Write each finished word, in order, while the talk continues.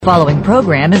Following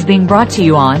program is being brought to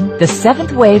you on the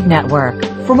Seventh Wave Network.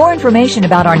 For more information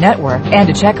about our network and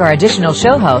to check our additional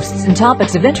show hosts and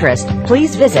topics of interest,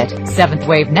 please visit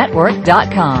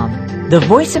seventhwavenetwork.com. The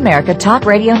Voice America Talk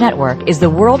Radio Network is the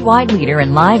worldwide leader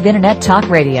in live Internet talk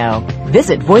radio.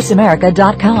 Visit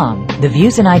voiceamerica.com. The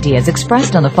views and ideas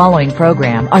expressed on the following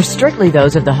program are strictly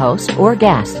those of the host or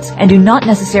guests and do not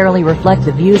necessarily reflect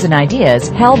the views and ideas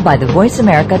held by the Voice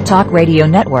America Talk Radio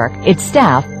Network, its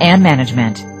staff, and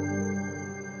management.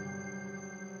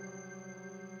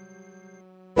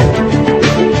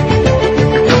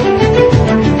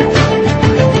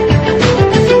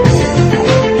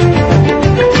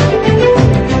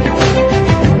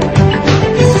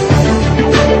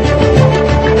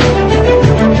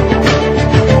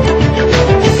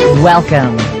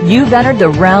 Welcome. You've entered the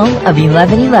realm of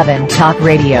 1111 Talk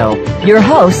Radio. Your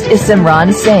host is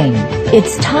Simran Singh.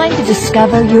 It's time to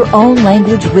discover your own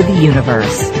language with the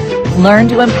universe. Learn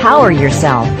to empower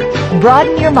yourself,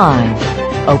 broaden your mind,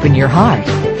 open your heart,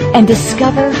 and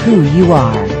discover who you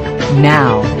are.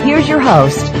 Now, here's your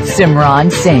host,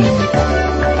 Simran Singh.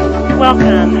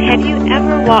 Welcome. Have you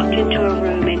ever walked into a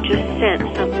room and just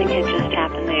sensed something had just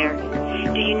happened there?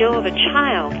 Do you know of a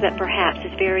child that perhaps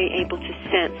is very able to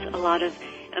sense a lot of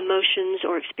emotions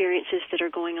or experiences that are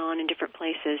going on in different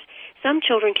places? Some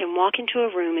children can walk into a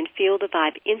room and feel the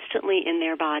vibe instantly in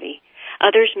their body.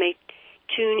 Others may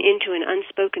tune into an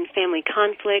unspoken family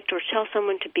conflict or tell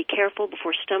someone to be careful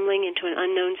before stumbling into an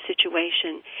unknown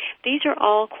situation. These are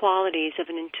all qualities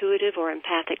of an intuitive or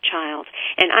empathic child.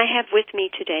 And I have with me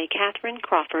today Catherine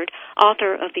Crawford,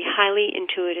 author of The Highly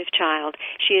Intuitive Child.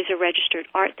 She is a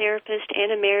registered art therapist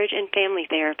and a marriage and family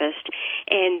therapist.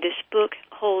 And this book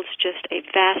holds just a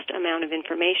vast amount of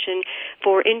information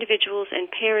for individuals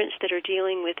and parents that are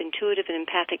dealing with intuitive and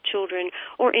empathic children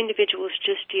or individuals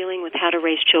just dealing with how to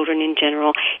raise children in general.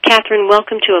 Catherine,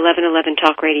 welcome to 1111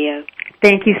 Talk Radio.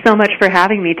 Thank you so much for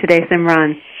having me today,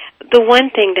 Simran. The one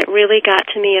thing that really got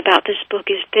to me about this book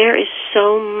is there is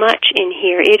so much in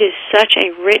here. It is such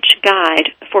a rich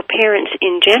guide for parents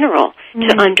in general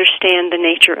to understand the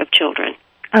nature of children.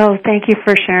 Oh, thank you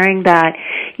for sharing that.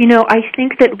 You know, I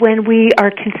think that when we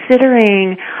are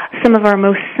considering some of our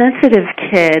most sensitive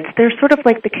kids, they're sort of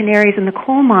like the canaries in the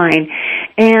coal mine.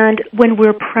 And when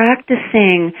we're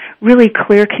practicing really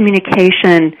clear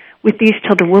communication with these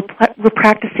children, we're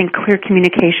practicing clear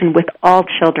communication with all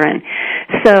children.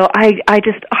 So I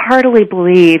just heartily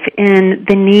believe in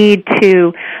the need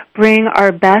to bring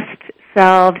our best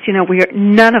selves. You know,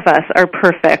 none of us are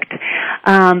perfect,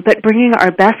 but bringing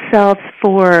our best selves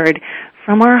forward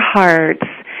from our hearts,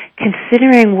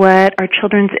 considering what our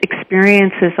children's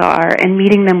experiences are and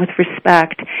meeting them with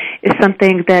respect is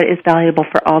something that is valuable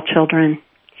for all children.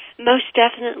 Most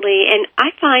definitely, and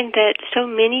I find that so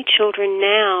many children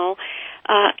now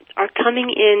are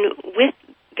coming in with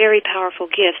very powerful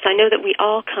gifts. I know that we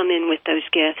all come in with those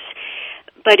gifts,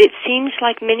 but it seems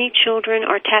like many children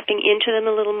are tapping into them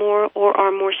a little more or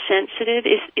are more sensitive.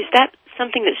 Is that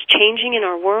something that's changing in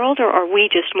our world, or are we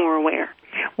just more aware?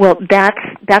 Well, that's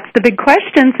the big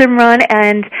question, Simran,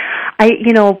 and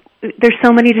there's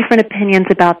so many different opinions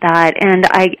about that, and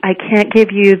I can't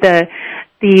give you the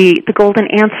golden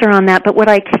answer on that, but what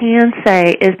I can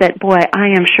say is that, boy, I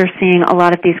am sure seeing a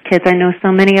lot of these kids. I know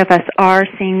so many of us are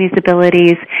seeing these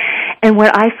abilities, and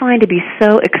what I find to be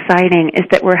so exciting is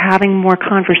that we're having more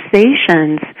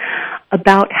conversations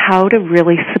about how to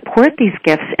really support these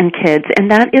gifts in kids,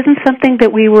 and that isn't something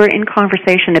that we were in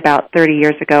conversation about 30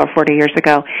 years ago or 40 years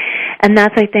ago. And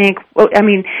that's, I think,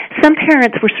 some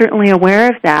parents were certainly aware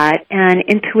of that, and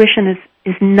intuition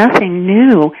is nothing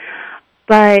new.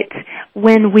 But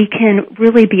when we can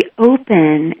really be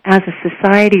open as a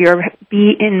society or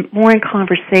be more in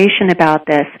conversation about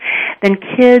this, then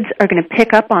kids are going to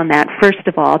pick up on that, first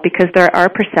of all, because they are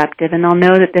perceptive, and they'll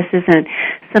know that this isn't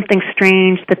something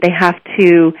strange that they have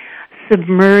to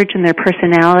submerge in their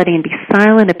personality and be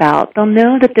silent about. They'll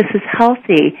know that this is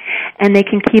healthy, and they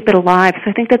can keep it alive. So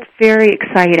I think that's very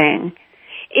exciting.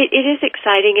 It is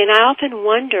exciting, and I often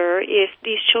wonder if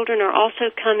these children are also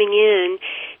coming in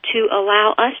to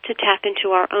allow us to tap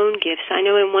into our own gifts. I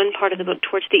know in one part of the book,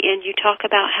 towards the end, you talk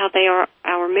about how they are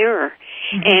our mirror,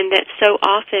 and that so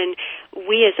often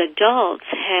we as adults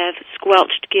have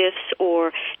squelched gifts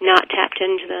or not tapped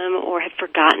into them or have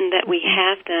forgotten that we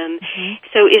have them.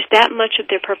 So is that much of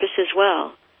their purpose as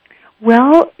well?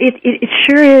 Well, it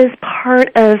sure is part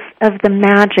of the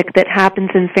magic that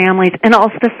happens in families, and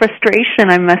also the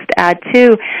frustration, I must add,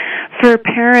 too, for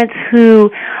parents who,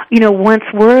 once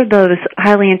were those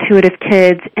highly intuitive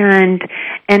kids and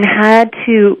had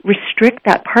to restrict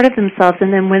that part of themselves,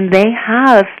 and then when they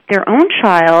have their own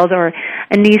child or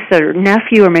a niece or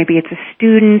nephew, or maybe it's a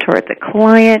student or it's a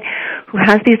client who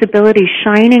has these abilities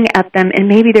shining at them, and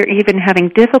maybe they're even having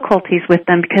difficulties with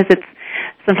them because it's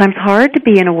sometimes hard to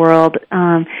be in a world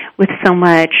with so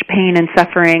much pain and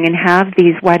suffering and have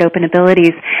these wide open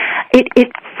abilities.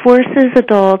 It forces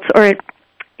adults, or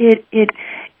it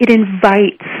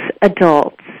invites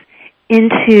adults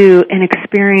into an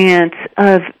experience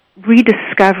of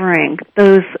rediscovering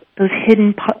those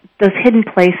hidden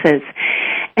places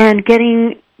and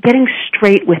getting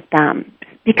straight with them.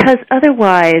 Because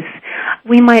otherwise,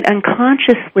 we might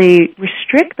unconsciously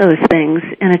restrict those things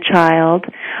in a child,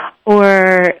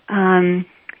 or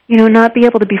not be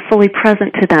able to be fully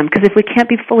present to them. Because if we can't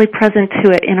be fully present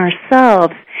to it in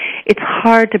ourselves, it's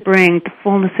hard to bring the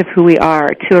fullness of who we are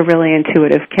to a really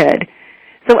intuitive kid.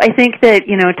 So I think that,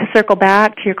 to circle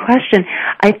back to your question,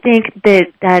 I think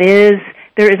that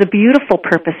there is a beautiful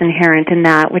purpose inherent in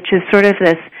that, which is sort of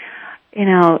this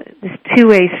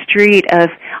two-way street of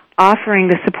offering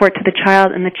the support to the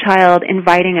child and the child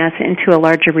inviting us into a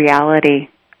larger reality.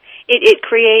 It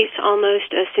creates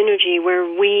almost a synergy where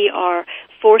we are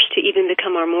forced to even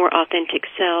become our more authentic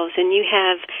selves. And you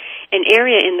have an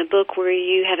area in the book where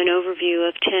you have an overview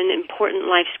of 10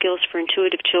 important life skills for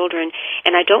intuitive children.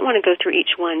 And I don't want to go through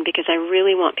each one because I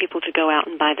really want people to go out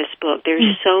and buy this book.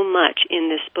 There's so much in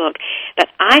this book. But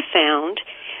I found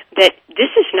that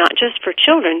this is not just for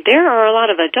children. There are a lot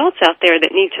of adults out there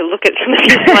that need to look at some of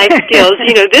these life skills.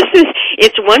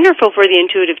 It's wonderful for the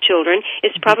intuitive children.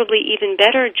 It's probably even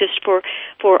better just for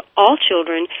all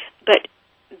children, but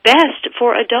best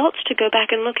for adults to go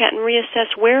back and look at and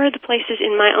reassess where are the places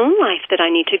in my own life that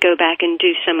I need to go back and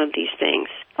do some of these things.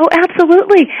 Oh,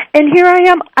 absolutely. And here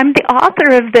I am. I'm the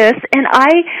author of this, and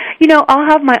I'll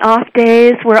have my off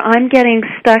days where I'm getting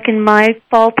stuck in my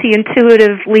faulty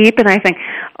intuitive leap, and I think,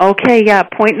 okay, yeah,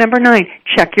 point number 9,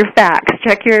 check your facts.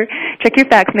 Check your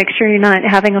facts. Make sure you're not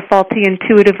having a faulty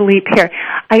intuitive leap here.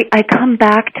 I come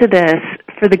back to this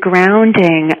for the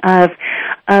grounding of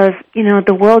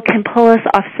the world can pull us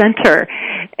off center,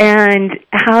 and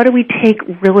how do we take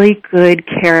really good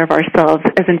care of ourselves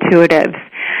as intuitives?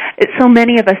 So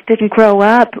many of us didn't grow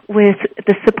up with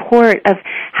the support of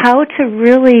how to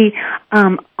really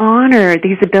honor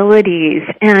these abilities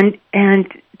and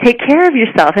take care of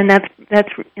yourself, and that's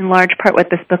in large part what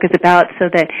this book is about, so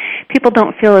that people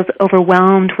don't feel as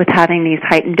overwhelmed with having these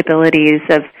heightened abilities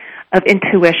of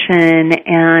intuition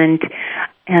and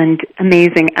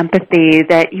amazing empathy,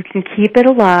 that you can keep it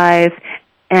alive,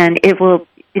 and it's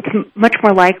much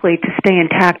more likely to stay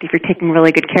intact if you're taking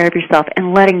really good care of yourself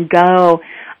and letting go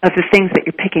of the things that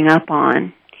you're picking up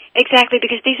on. Exactly,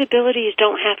 because these abilities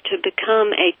don't have to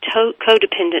become a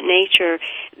codependent nature.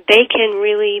 They can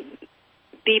really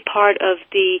be part of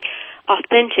the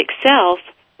authentic self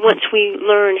once we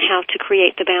learn how to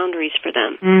create the boundaries for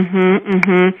them.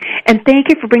 And thank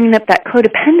you for bringing up that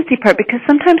codependency part, because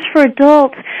sometimes for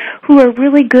adults who are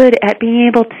really good at being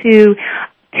able to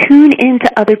tune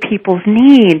into other people's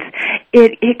needs,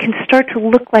 it can start to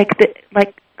look like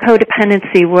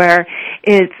codependency, where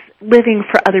it's living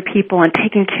for other people and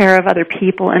taking care of other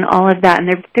people and all of that.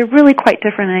 And they're really quite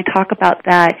different, and I talk about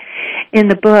that in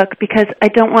the book, because I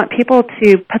don't want people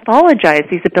to pathologize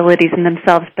these abilities in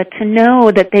themselves, but to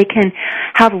know that they can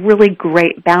have really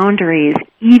great boundaries,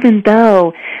 even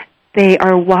though they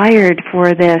are wired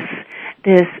for this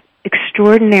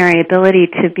extraordinary ability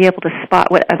to be able to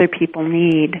spot what other people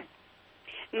need.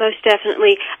 Most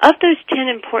definitely. Of those 10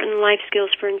 important life skills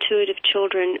for intuitive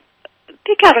children,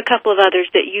 pick out a couple of others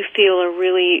that you feel are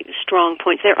really strong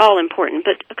points. They're all important,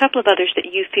 but a couple of others that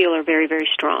you feel are very, very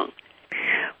strong.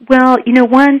 Well,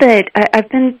 one that I've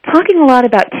been talking a lot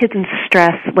about kids and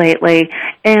stress lately,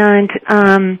 and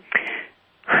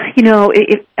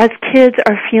as kids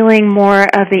are feeling more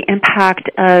of the impact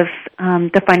of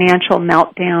the financial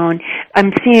meltdown,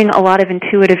 I'm seeing a lot of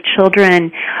intuitive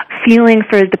children feeling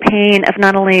for the pain of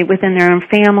not only within their own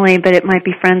family, but it might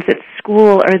be friends at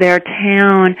school or their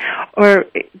town or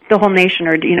the whole nation,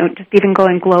 or just even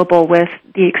going global with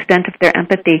the extent of their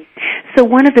empathy. So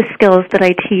one of the skills that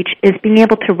I teach is being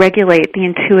able to regulate the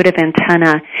intuitive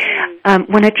antenna.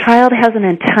 When a child has an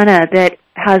antenna that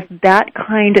has that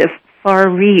kind of far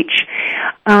reach,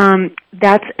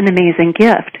 that's an amazing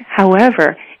gift.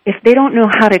 However, if they don't know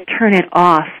how to turn it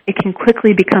off, it can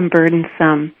quickly become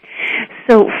burdensome.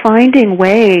 So finding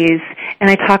ways and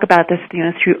I talk about this,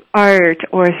 through art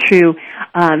or through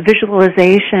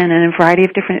visualization and a variety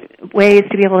of different ways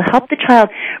to be able to help the child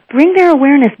bring their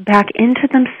awareness back into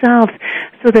themselves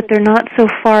so that they're not so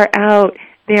far out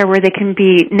there where they can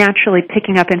be naturally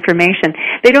picking up information.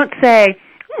 They don't say,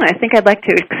 I think I'd like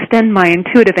to extend my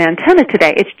intuitive antenna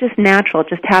today. It's just natural. It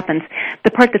just happens.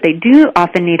 The part that they do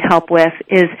often need help with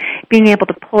is being able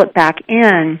to pull it back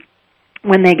in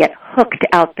when they get hooked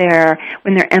out there,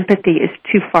 when their empathy is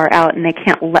too far out and they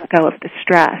can't let go of the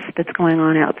stress that's going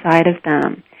on outside of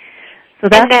them. So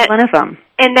that's one of them.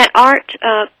 And that art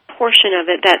portion of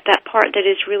it, that part that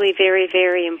is really very,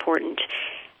 very important,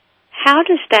 how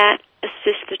does that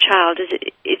assist the child?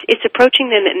 It's approaching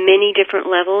them at many different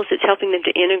levels. It's helping them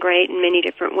to integrate in many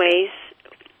different ways.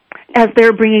 As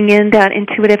they're bringing in that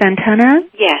intuitive antenna?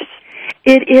 Yes.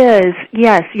 It is,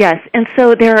 yes. And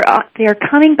so they're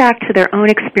coming back to their own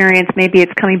experience. Maybe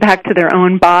it's coming back to their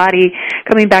own body,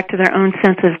 coming back to their own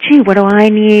sense of, gee, what do I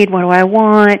need? What do I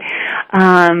want?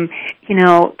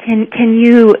 Can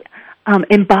you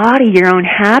embody your own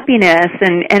happiness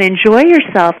and enjoy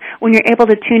yourself when you're able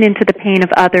to tune into the pain of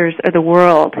others or the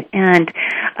world. And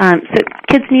so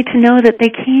kids need to know that they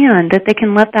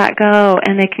can let that go,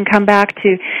 and they can come back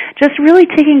to just really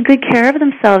taking good care of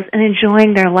themselves and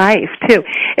enjoying their life, too.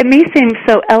 It may seem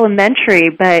so elementary,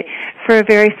 but for a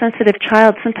very sensitive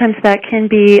child, sometimes that can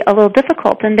be a little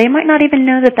difficult, and they might not even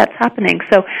know that that's happening.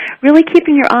 So really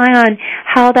keeping your eye on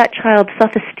how that child's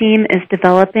self-esteem is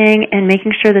developing and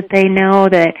making sure that they know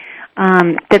that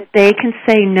that they can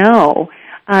say no,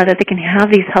 that they can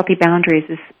have these healthy boundaries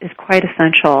is quite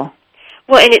essential.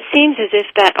 Well, and it seems as if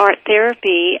that art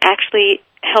therapy actually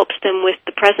helps them with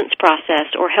the presence process,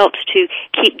 or helps to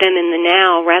keep them in the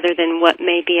now rather than what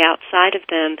may be outside of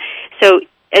them. So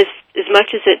as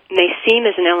much as it may seem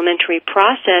as an elementary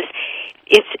process,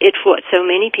 it's what so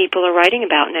many people are writing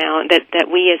about now that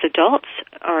we as adults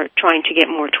are trying to get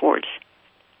more towards.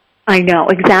 I know,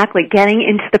 exactly, getting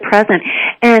into the present.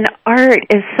 And art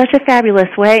is such a fabulous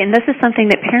way, and this is something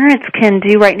that parents can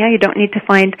do right now. You don't need to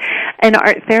find an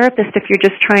art therapist if you're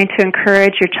just trying to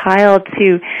encourage your child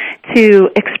to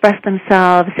express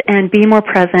themselves and be more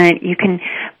present. You can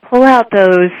pull out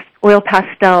those oil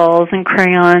pastels and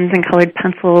crayons and colored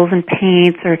pencils and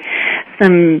paints, or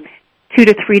some $2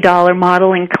 to $3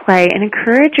 modeling clay, and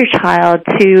encourage your child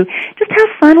to just have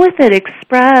fun with it,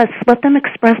 let them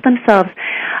express themselves.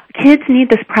 Kids need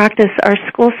this practice. Our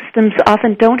school systems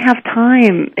often don't have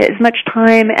as much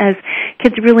time as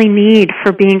kids really need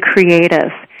for being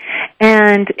creative.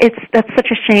 And that's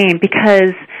such a shame,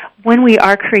 because when we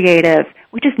are creative,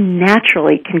 we just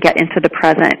naturally can get into the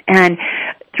present. And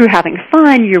through having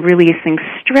fun, you're releasing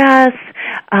stress.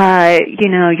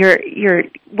 You're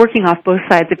working off both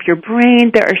sides of your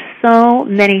brain. There are so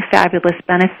many fabulous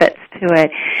benefits to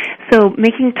it. So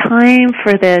making time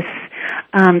for this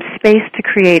space to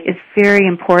create is very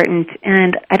important.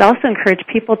 And I'd also encourage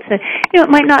people to, it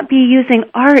might not be using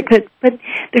art, but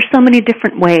there's so many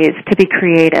different ways to be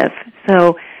creative.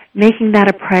 So making that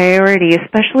a priority,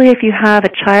 especially if you have a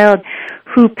child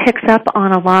who picks up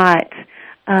on a lot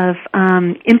of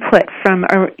input from,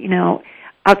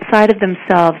 outside of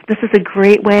themselves. This is a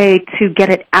great way to get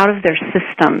it out of their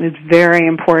system. It's very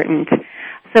important.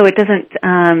 So it doesn't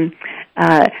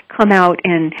come out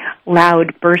in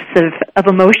loud bursts of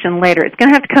emotion later. It's going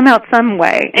to have to come out some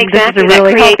way. Exactly. This is a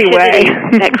really healthy way.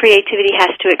 That creativity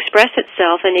has to express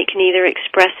itself, and it can either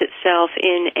express itself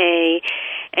in a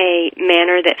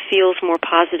manner that feels more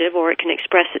positive, or it can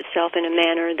express itself in a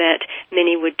manner that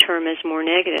many would term as more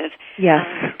negative. Yes.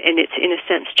 And it's, in a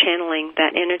sense, channeling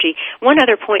that energy. One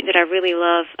other point that I really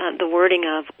love the wording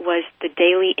of was the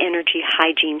daily energy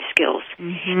hygiene skills.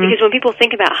 Mm-hmm. Because when people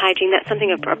think about hygiene, that's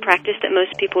something, a practice that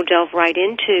most people delve right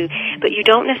into, but you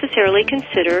don't necessarily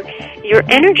consider your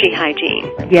energy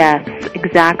hygiene. Yes,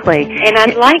 exactly. And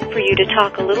I'd like for you to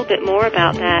talk a little bit more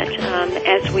about that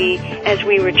as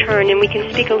we return, and we can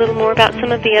speak a little more about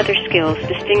some of the other skills: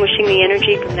 distinguishing the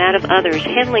energy from that of others,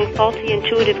 handling faulty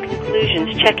intuitive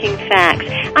conclusions, checking facts.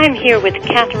 I'm here with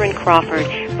Catherine Crawford,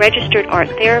 registered art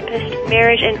therapist,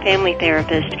 marriage and family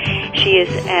therapist. She is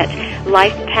at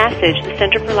Life Passage, the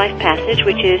Center for Life Passage,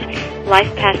 which is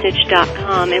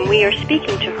lifepassage.com, and we are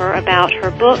speaking to her about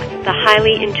her book, The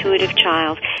Highly Intuitive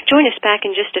Child. Join us back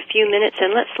in just a few minutes,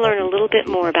 and let's learn a little bit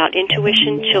more about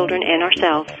intuition, children, and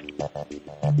ourselves.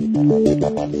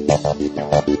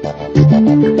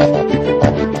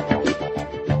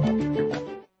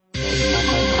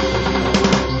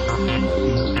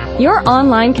 Your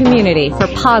online community for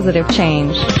positive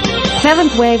change.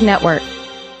 Seventh Wave Network.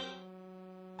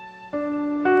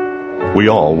 We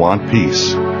all want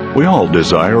peace. We all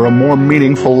desire a more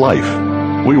meaningful life.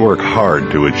 We work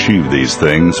hard to achieve these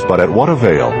things, but at what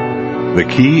avail? The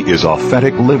key is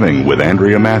authentic living with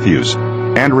Andrea Matthews.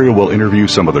 Andrea will interview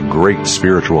some of the great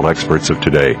spiritual experts of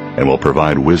today and will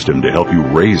provide wisdom to help you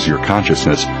raise your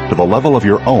consciousness to the level of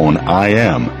your own I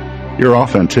am. Your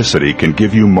authenticity can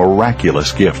give you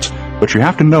miraculous gifts, but you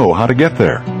have to know how to get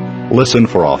there. Listen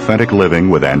for Authentic Living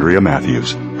with Andrea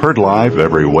Matthews. Heard live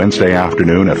every Wednesday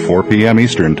afternoon at 4 p.m.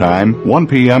 Eastern Time, 1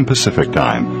 p.m. Pacific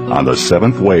Time on the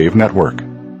Seventh Wave Network.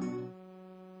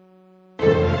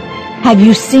 Have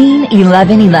you seen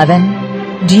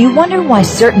 1111? Do you wonder why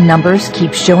certain numbers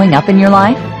keep showing up in your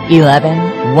life?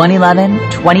 11, 111,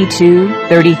 22,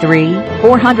 33,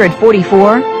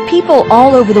 444? People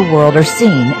all over the world are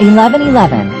seeing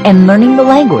 1111 and learning the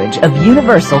language of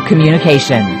universal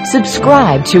communication.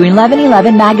 Subscribe to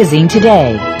 1111 Magazine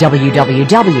today.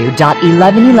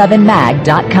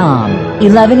 www.1111mag.com.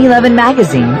 1111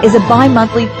 Magazine is a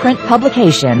bi-monthly print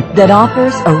publication that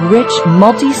offers a rich,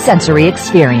 multi-sensory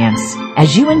experience.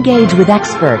 As you engage with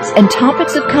experts and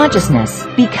topics of consciousness,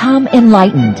 become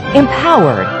enlightened,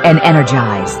 empowered, and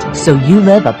energized, so you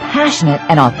live a passionate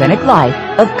and authentic life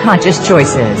of conscious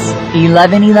choices.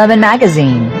 1111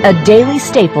 Magazine, a daily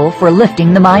staple for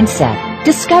lifting the mindset,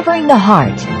 discovering the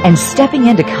heart, and stepping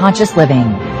into conscious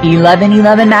living.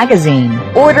 1111 Magazine.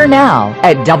 Order now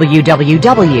at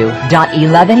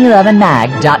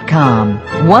www.1111mag.com.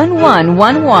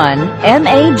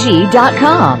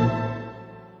 1111mag.com.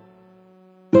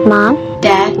 Mom?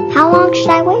 Dad? How long should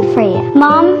I wait for you?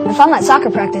 Mom? If I'm at soccer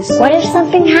practice. What if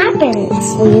something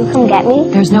happens? Will you come get me?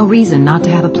 There's no reason not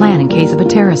to have a plan in case of a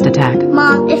terrorist attack.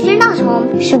 Mom, if you're not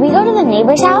home, should we go to the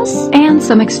neighbor's house? And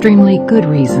some extremely good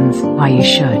reasons why you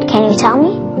should. Can you tell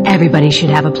me? Everybody should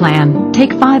have a plan.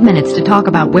 Take 5 minutes to talk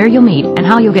about where you'll meet and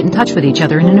how you'll get in touch with each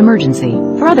other in an emergency.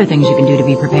 For other things you can do to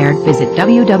be prepared, visit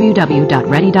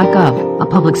www.ready.gov. A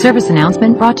public service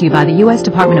announcement brought to you by the U.S.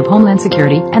 Department of Homeland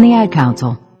Security and the Ad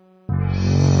Council.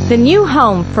 The new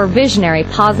home for visionary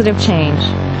positive change.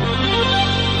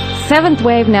 Seventh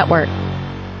Wave Network.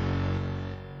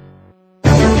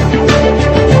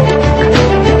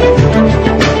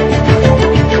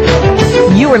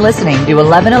 You are listening to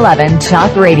 1111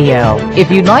 Talk Radio.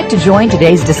 If you'd like to join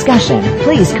today's discussion,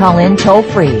 please call in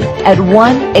toll-free at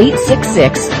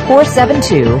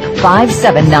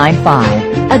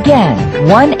 1-866-472-5795. Again,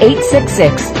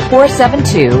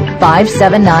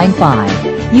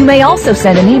 1-866-472-5795. You may also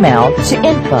send an email to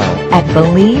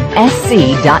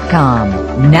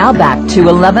info@believesc.com. Now back to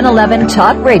 1111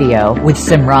 Talk Radio with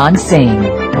Simran Singh.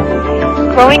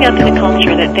 Growing up in a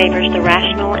culture that favors the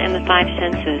rational and the five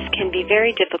senses can be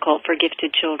very difficult for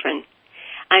gifted children.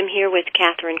 I'm here with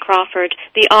Catherine Crawford,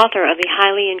 the author of The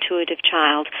Highly Intuitive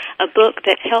Child, a book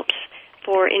that helps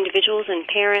for individuals and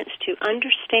parents to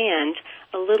understand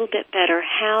a little bit better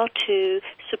how to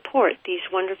support these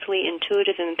wonderfully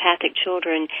intuitive and empathic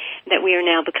children that we are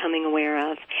now becoming aware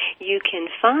of. You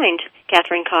can find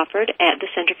Catherine Crawford at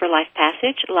the Center for Life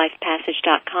Passage,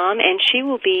 lifepassage.com, and she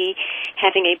will be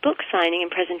having a book signing and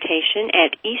presentation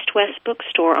at East West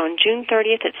Bookstore on June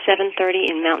 30th at 7:30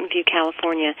 in Mountain View,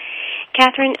 California.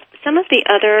 Catherine, some of the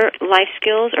other life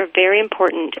skills are very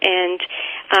important, and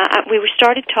we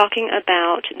started talking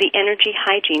about the energy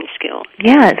hygiene skill.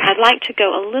 Yes. I'd like to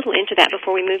go a little into that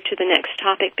before we move to the next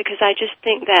topic, because I just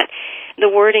think that the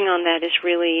wording on that is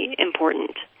really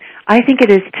important. I think it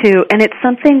is too, and it's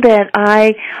something that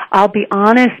I'll be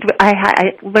honest,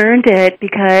 I learned it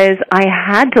because I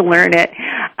had to learn it.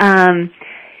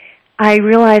 I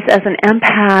realized as an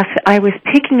empath, I was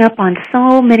picking up on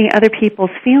so many other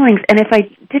people's feelings, and if I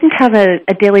didn't have a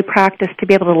daily practice to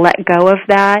be able to let go of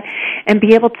that and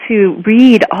be able to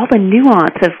read all the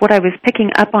nuance of what I was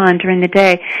picking up on during the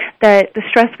day, that the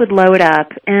stress would load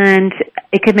up, and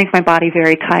it could make my body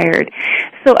very tired.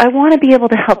 So I want to be able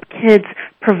to help kids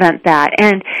prevent that.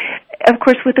 And of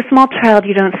course, with a small child,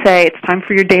 you don't say it's time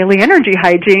for your daily energy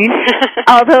hygiene.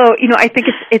 Although, I think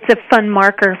it's a fun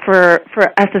marker for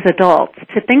us as adults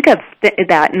to think of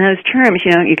that in those terms.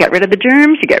 You get rid of the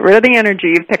germs, you get rid of the energy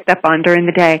you've picked up on during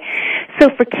the day.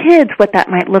 So for kids, what that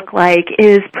might look like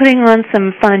is putting on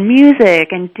some fun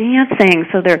music and dancing.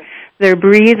 So they're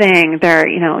breathing, they're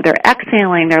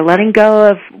exhaling, they're letting go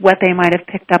of what they might have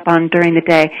picked up on during the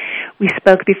day. We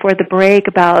spoke before the break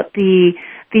about the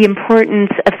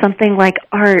importance of something like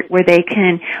art, where they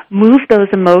can move those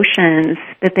emotions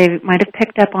that they might have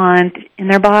picked up on in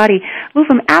their body, move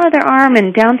them out of their arm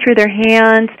and down through their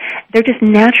hands. They're just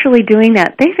naturally doing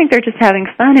that. They think they're just having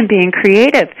fun and being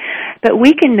creative. But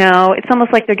we can know it's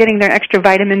almost like they're getting their extra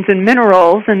vitamins and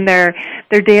minerals and their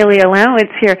daily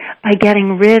allowance here by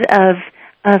getting rid of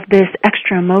of this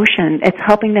extra emotion. It's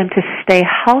helping them to stay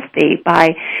healthy by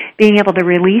being able to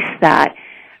release that.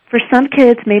 For some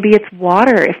kids, maybe it's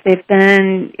water. If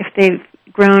they've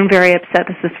grown very upset,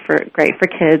 this is great for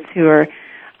kids who are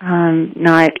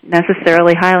not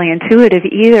necessarily highly intuitive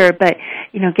either, but,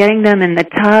 getting them in the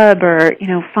tub or,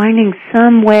 finding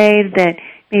some way that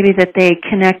maybe that they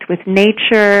connect with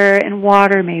nature and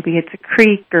water. Maybe it's a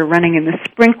creek or running in the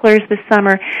sprinklers this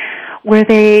summer, where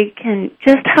they can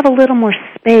just have a little more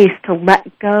space to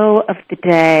let go of the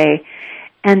day.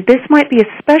 And this might be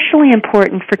especially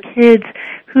important for kids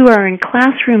who are in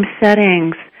classroom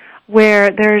settings where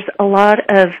there's a lot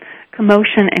of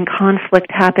commotion and conflict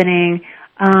happening,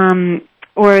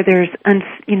 or there's,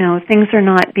 things are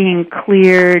not being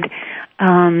cleared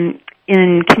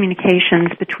in communications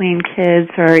between kids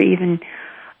or even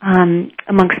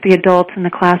amongst the adults in the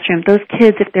classroom. Those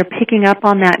kids, if they're picking up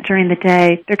on that during the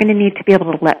day, they're going to need to be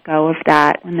able to let go of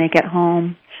that when they get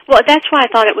home. Well, that's why I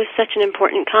thought it was such an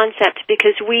important concept,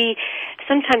 because we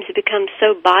sometimes become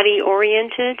so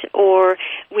body-oriented, or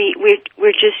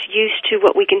we're just used to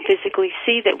what we can physically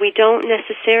see, that we don't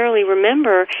necessarily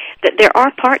remember that there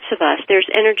are parts of us, there's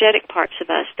energetic parts of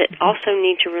us that also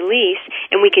need to release,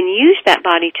 and we can use that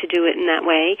body to do it in that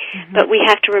way, but we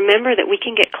have to remember that we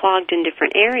can get clogged in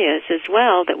different areas as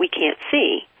well that we can't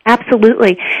see.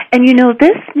 Absolutely. And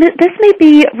this may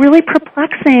be really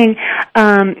perplexing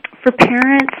for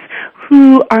parents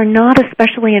who are not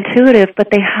especially intuitive,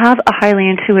 but they have a highly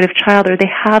intuitive child or they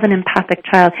have an empathic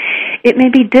child. It may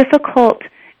be difficult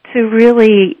to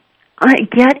really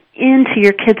get into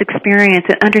your kid's experience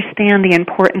and understand the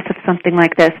importance of something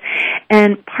like this.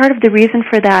 And part of the reason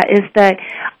for that is that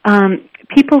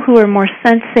people who are more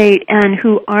sensate and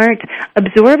who aren't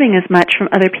absorbing as much from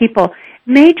other people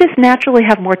may just naturally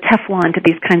have more Teflon to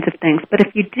these kinds of things. But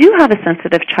if you do have a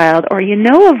sensitive child, or you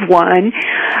know of one,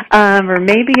 or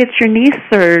maybe it's your niece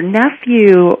or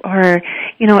nephew or,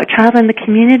 a child in the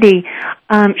community,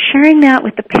 sharing that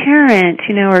with the parent,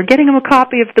 or getting them a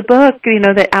copy of the book,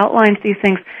 that outlines these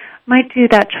things, might do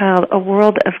that child a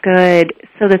world of good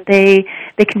so that they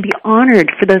can be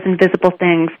honored for those invisible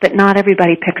things that not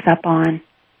everybody picks up on.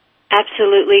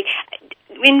 Absolutely.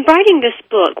 In writing this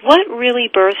book, what really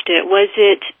birthed it? Was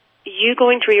it you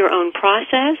going through your own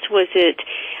process? Was it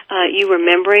you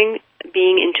remembering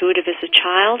being intuitive as a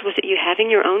child? Was it you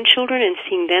having your own children and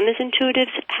seeing them as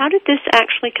intuitives? How did this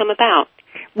actually come about?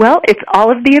 Well, it's all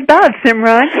of the above,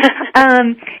 Simran.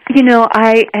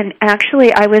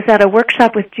 I was at a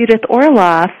workshop with Judith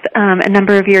Orloff a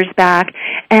number of years back,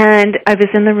 and I was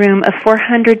in the room of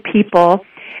 400 people.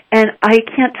 And I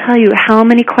can't tell you how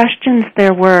many questions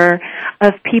there were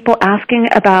of people asking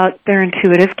about their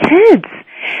intuitive kids.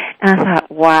 And I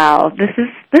thought, wow, this is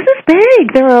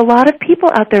big. There are a lot of people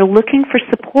out there looking for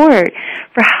support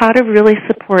for how to really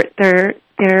support their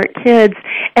kids.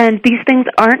 And these things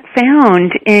aren't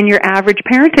found in your average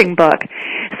parenting book.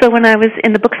 So when I was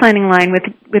in the book signing line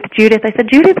with Judith, I said,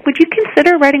 Judith, would you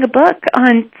consider writing a book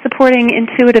on supporting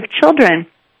intuitive children?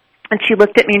 And she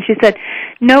looked at me and she said,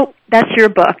 nope, that's your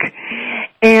book.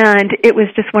 And it was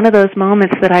just one of those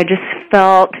moments that I just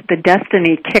felt the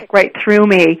destiny kick right through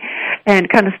me and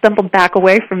kind of stumbled back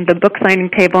away from the book signing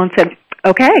table and said,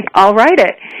 okay, I'll write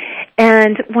it.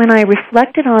 And when I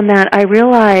reflected on that, I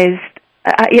realized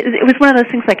it was one of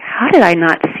those things like, how did I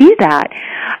not see that?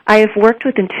 I have worked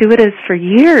with intuitives for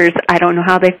years. I don't know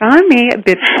how they found me,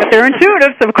 but they're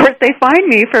intuitives, so of course they find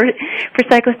me for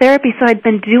psychotherapy. So I've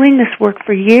been doing this work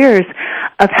for years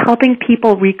of helping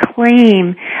people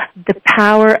reclaim the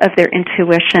power of their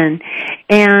intuition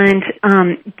and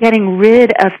getting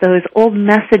rid of those old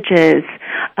messages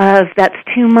of that's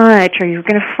too much, or you're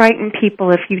going to frighten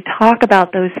people if you talk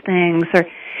about those things, or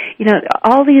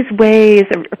all these ways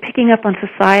of picking up on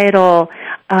societal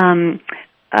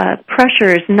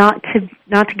pressures not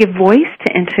to give voice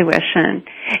to intuition.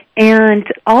 And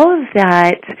all of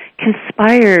that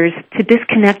conspires to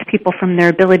disconnect people from their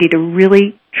ability to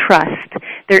really trust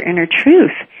their inner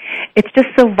truth. It's just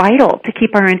so vital to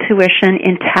keep our intuition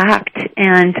intact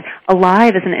and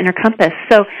alive as an inner compass.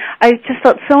 So I just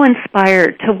felt so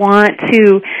inspired to want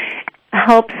to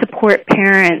help support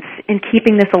parents in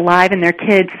keeping this alive in their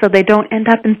kids so they don't end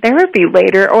up in therapy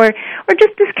later or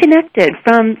just disconnected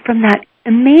from that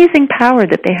amazing power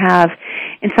that they have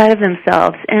inside of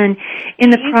themselves. And in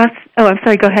the process, I'm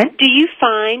sorry, go ahead. Do you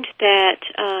find that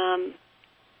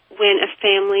when a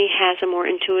family has a more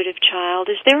intuitive child,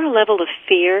 is there a level of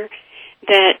fear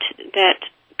that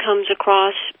comes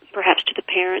across perhaps to the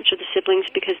parents or the siblings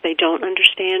because they don't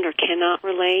understand or cannot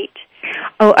relate?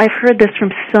 Oh, I've heard this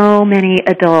from so many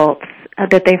adults.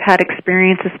 that they've had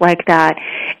experiences like that.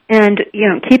 And,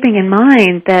 keeping in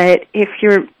mind that if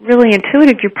you're really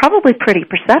intuitive, you're probably pretty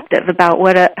perceptive about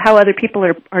how other people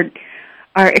are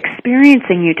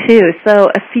experiencing you too. So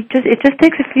it just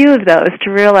takes a few of those to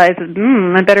realize,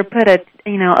 I better put a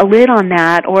lid on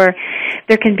that. Or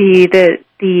there can be the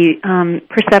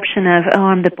perception of,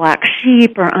 I'm the black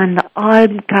sheep, or I'm the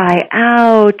odd guy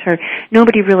out, or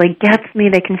nobody really gets me.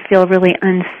 They can feel really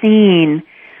unseen.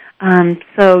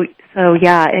 So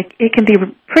yeah, it can be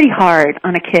pretty hard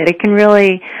on a kid. It can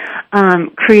really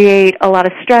create a lot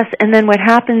of stress. And then what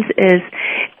happens is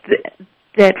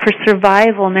that for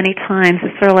survival, many times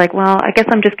it's sort of like, well, I guess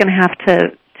I'm just going to have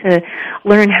to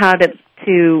learn how to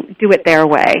do it their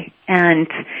way, and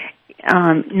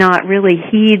not really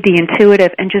heed the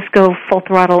intuitive and just go full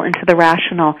throttle into the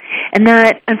rational. And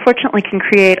that, unfortunately, can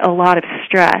create a lot of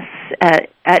stress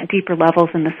at deeper levels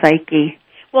in the psyche.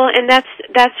 Well, and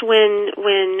that's when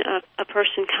a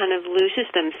person kind of loses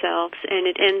themselves, and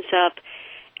it ends up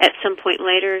at some point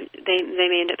later they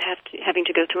may end up having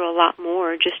to go through a lot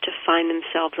more just to find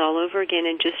themselves all over again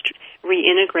and just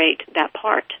reintegrate that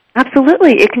part.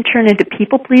 Absolutely. It can turn into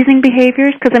people-pleasing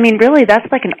behaviors, because, really, that's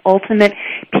like an ultimate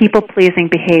people-pleasing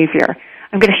behavior.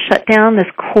 I'm going to shut down this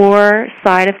core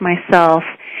side of myself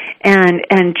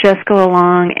and just go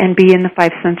along and be in the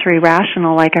five sensory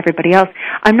rational like everybody else.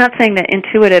 I'm not saying that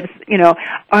intuitives,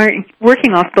 aren't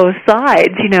working off those sides.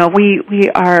 We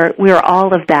are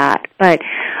all of that. But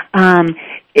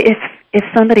if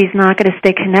somebody's not going to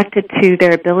stay connected to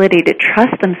their ability to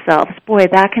trust themselves, boy,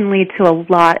 that can lead to a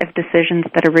lot of decisions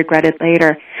that are regretted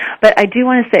later. But I do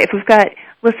want to say, if we've got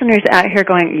listeners out here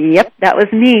going, yep, that was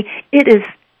me, it is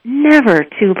never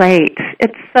too late.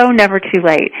 It's so never too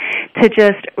late to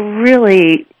just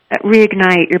really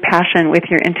reignite your passion with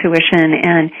your intuition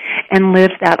and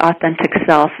live that authentic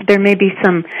self. There may be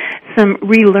some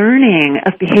relearning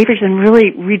of behaviors and really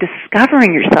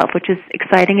rediscovering yourself, which is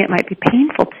exciting. It might be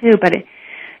painful too, but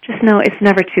just know it's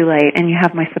never too late, and you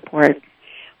have my support.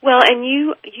 Well, and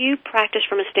you practice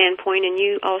from a standpoint, and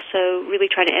you also really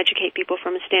try to educate people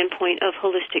from a standpoint of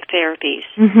holistic therapies.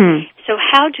 Mm-hmm. So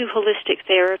how do holistic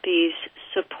therapies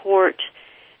support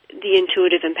the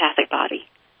intuitive empathic body?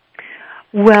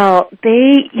 Well,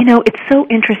 it's so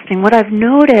interesting. What I've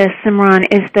noticed, Simran,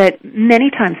 is that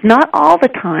many times, not all the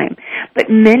time, but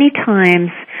many times,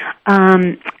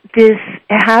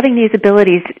 having these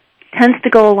abilities tends to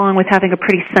go along with having a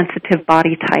pretty sensitive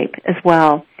body type as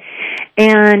well.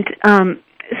 And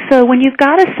so when you've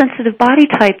got a sensitive body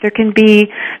type, there can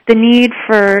be the need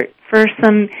for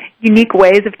some unique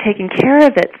ways of taking care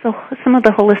of it. So some of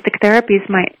the holistic therapies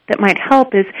that might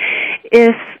help is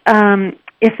if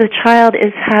the child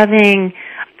is having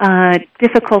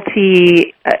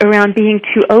difficulty around being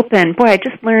too open. Boy, I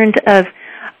just learned of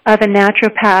a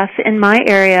naturopath in my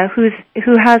area who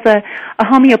has a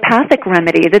homeopathic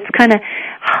remedy that's kind of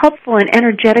helpful in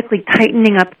energetically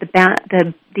tightening up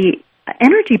the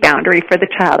energy boundary for the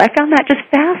child. I found that just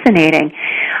fascinating.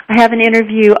 I have an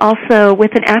interview also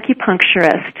with an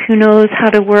acupuncturist who knows how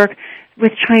to work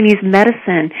with Chinese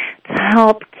medicine to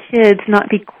help kids not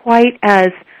be quite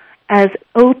as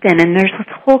open, and there's this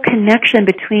whole connection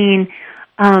between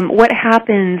what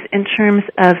happens in terms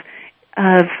of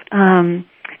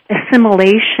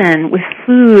assimilation with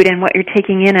food and what you're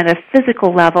taking in at a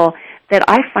physical level that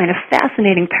I find a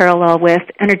fascinating parallel with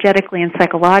energetically and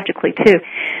psychologically too.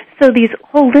 So these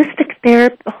holistic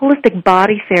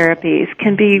body therapies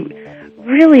can be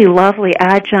really lovely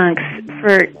adjuncts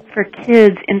for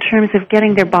kids in terms of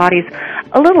getting their bodies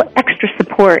a little extra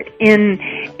support in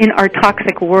our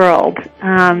toxic world.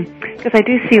 Because I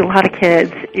do see a lot of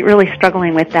kids really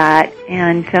struggling with that,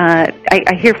 and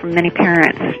I hear from many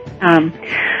parents.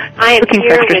 I am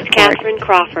here with Catherine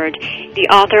Crawford, the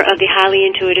author of The Highly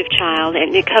Intuitive Child,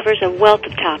 and it covers a wealth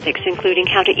of topics, including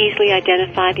how to easily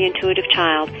identify the intuitive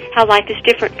child, how life is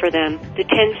different for them, the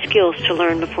 10 skills to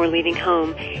learn before leaving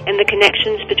home, and the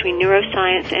connections between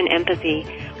neuroscience and empathy.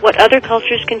 What other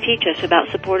cultures can teach us about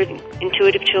supporting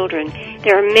intuitive children.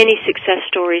 There are many success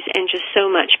stories and just so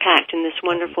much packed in this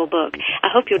wonderful book. I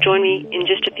hope you'll join me in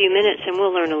just a few minutes and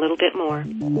we'll learn a little bit more.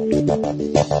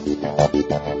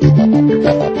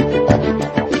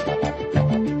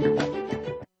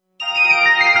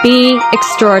 Be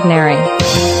extraordinary.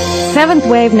 Seventh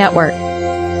Wave Network.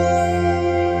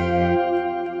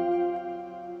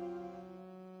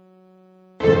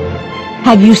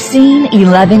 Have you seen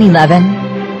 1111?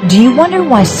 Do you wonder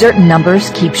why certain numbers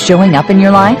keep showing up in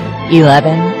your life?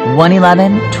 11,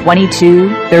 111, 22,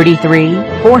 33,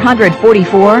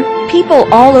 444.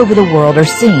 People all over the world are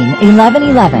seeing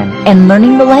 1111 and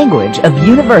learning the language of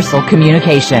universal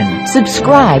communication.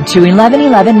 Subscribe to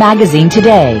 1111 Magazine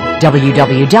today.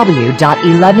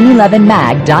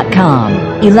 www.1111mag.com.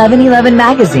 1111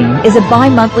 Magazine is a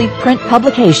bi-monthly print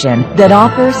publication that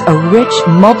offers a rich,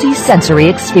 multi-sensory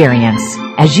experience.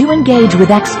 As you engage with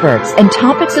experts and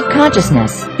topics of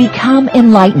consciousness, become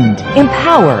enlightened,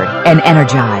 empowered, and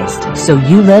energized, so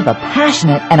you live a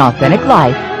passionate and authentic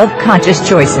life of conscious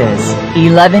choices.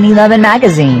 1111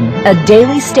 Magazine, a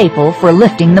daily staple for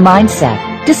lifting the mindset,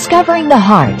 discovering the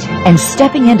heart, and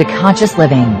stepping into conscious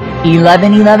living.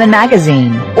 1111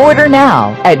 Magazine. Order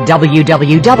now at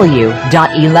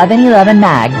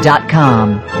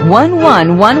www.1111mag.com.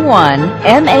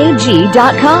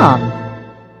 1111mag.com.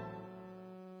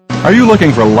 Are you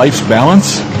looking for life's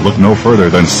balance? Look no further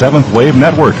than Seventh Wave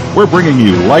Network. We're bringing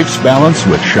you Life's Balance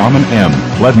with Shaman M.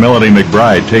 Let Melody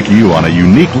McBride take you on a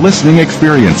unique listening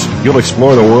experience. You'll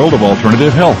explore the world of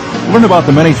alternative health. Learn about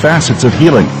the many facets of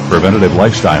healing. Preventative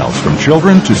lifestyles from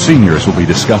children to seniors will be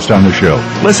discussed on the show.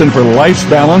 Listen for Life's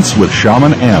Balance with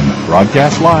Shaman M.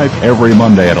 Broadcast live every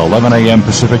Monday at 11 a.m.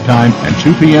 Pacific Time and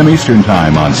 2 p.m. Eastern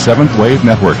Time on Seventh Wave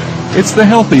Network. It's the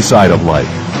healthy side of life.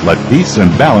 Let peace and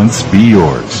balance be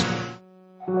yours.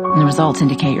 The results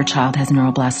indicate your child has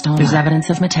neuroblastoma. There's evidence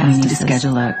of metastasis. We need to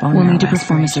schedule a We'll need to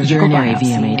perform a surgical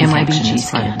biopsy, MIBG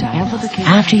scan.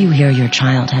 After you hear your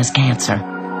child has cancer,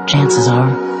 chances are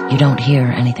you don't hear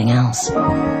anything else.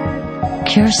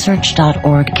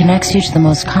 CureSearch.org connects you to the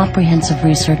most comprehensive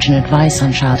research and advice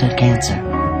on childhood cancer,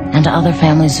 and to other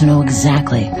families who know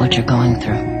exactly what you're going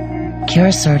through.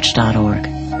 CureSearch.org.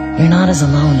 You're not as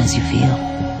alone as you feel.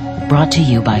 Brought to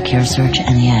you by CureSearch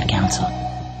and the Ad Council.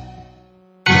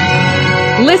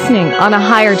 Listening on a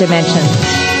higher dimension.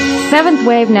 Seventh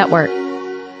Wave Network.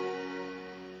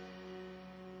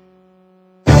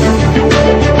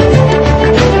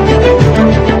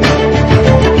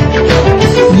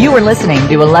 You are listening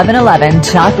to 1111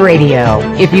 Talk Radio.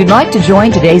 If you'd like to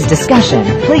join today's discussion,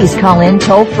 please call in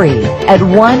toll-free at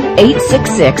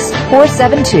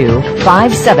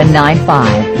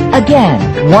 1-866-472-5795. Again,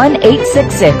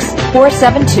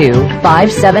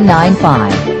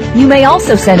 1-866-472-5795. You may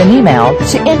also send an email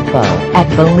to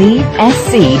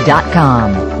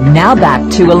info@believesc.com. Now back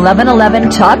to 1111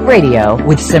 Talk Radio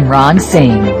with Simran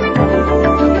Singh.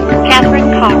 Catherine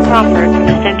Crawford from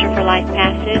the Center for Life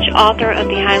Passage, author of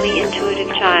The Highly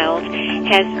Intuitive Child,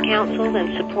 has counseled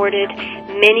and supported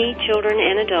many children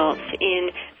and adults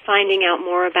in finding out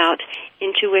more about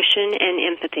intuition and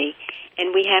empathy.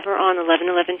 And we have her on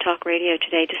 1111 Talk Radio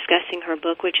today discussing her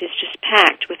book, which is just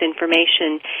packed with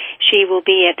information. She will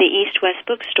be at the East West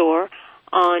Bookstore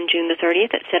on June the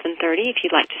 30th at 7:30 if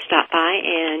you'd like to stop by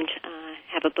and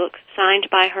have a book signed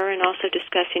by her and also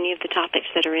discuss any of the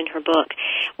topics that are in her book.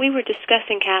 We were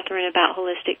discussing, Catherine, about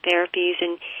holistic therapies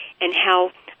and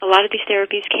how a lot of these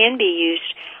therapies can be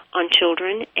used on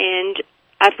children. And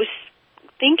I was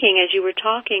thinking as you were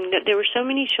talking that there were so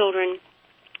many children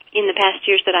in the past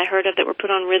years that I heard of that were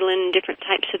put on Ritalin and different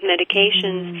types of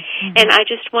medications. Mm-hmm. And I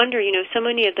just wonder, so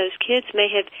many of those kids may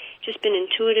have just been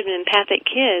intuitive and empathic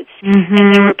kids,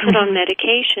 and they were put on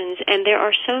medications. And there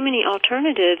are so many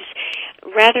alternatives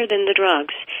rather than the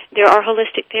drugs. There are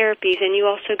holistic therapies, and you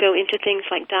also go into things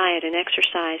like diet and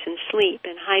exercise and sleep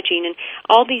and hygiene and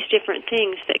all these different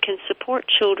things that can support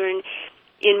children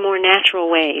in more natural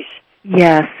ways.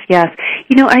 Yes, yes.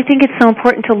 I think it's so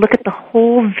important to look at the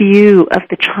whole view of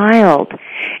the child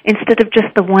instead of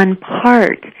just the one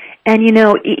part. And, you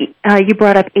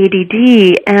brought up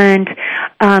ADD, and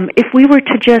if we were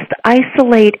to just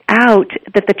isolate out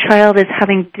that the child is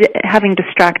having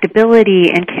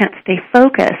distractibility and can't stay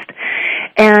focused,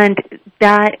 and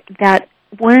that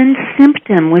one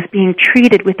symptom was being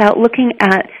treated without looking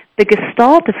at the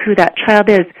gestalt of who that child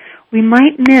is, we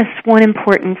might miss one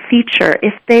important feature.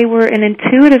 If they were an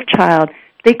intuitive child,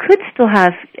 they could still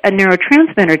have a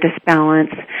neurotransmitter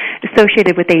disbalance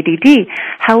associated with ADD.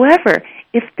 However,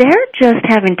 if they're just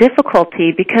having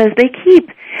difficulty because they keep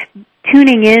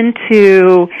tuning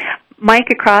into Mike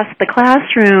across the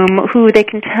classroom who they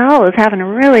can tell is having a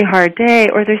really hard day,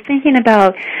 or they're thinking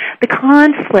about the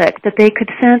conflict that they could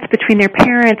sense between their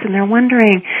parents and they're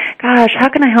wondering, gosh, how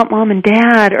can I help mom and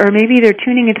dad? Or maybe they're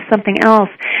tuning into something else.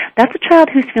 That's a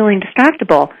child who's feeling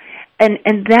distractible. And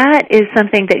that is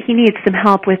something that he needs some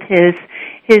help with his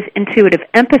intuitive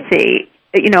empathy,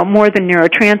 more than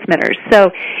neurotransmitters.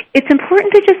 So it's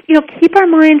important to just, keep our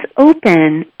minds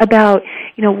open about,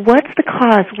 what's the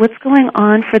cause, what's going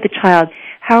on for the child,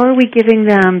 how are we giving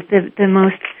them the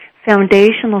most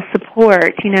foundational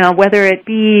support, whether it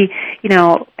be,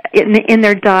 in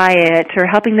their diet, or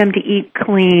helping them to eat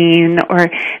clean, or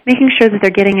making sure that they're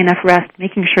getting enough rest,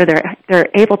 making sure they're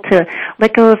able to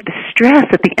let go of the stress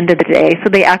at the end of the day so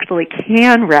they actually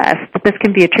can rest. This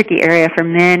can be a tricky area for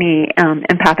many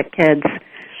empathic kids.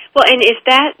 Well, and is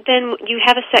that then, you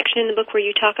have a section in the book where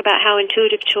you talk about how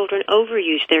intuitive children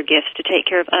overuse their gifts to take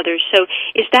care of others. So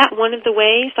is that one of the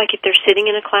ways, like if they're sitting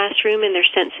in a classroom and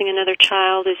they're sensing another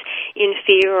child is in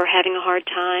fear or having a hard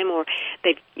time, or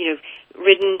they've,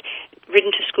 ridden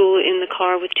to school in the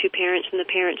car with two parents, and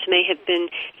the parents may have been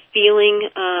feeling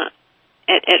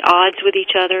at odds with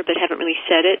each other but haven't really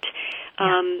said it.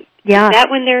 Yeah. Is that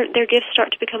when their gifts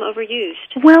start to become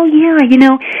overused? Well, yeah,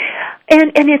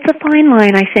 and it's a fine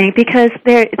line, I think, because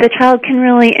the child can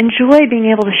really enjoy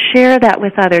being able to share that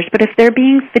with others. But if they're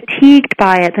being fatigued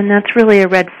by it, then that's really a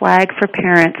red flag for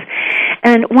parents.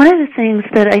 And one of the things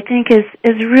that I think is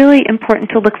really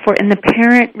important to look for in the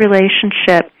parent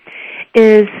relationship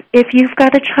is if you've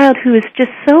got a child who is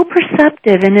just so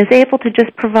perceptive and is able to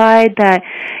just provide that,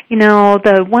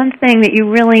 the one thing that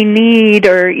you really need,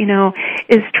 or,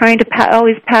 is trying to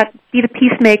always be the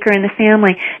peacemaker in the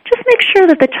family, just make sure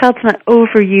that the child's not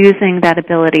overusing that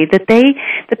ability, that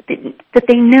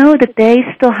they know that they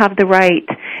still have the right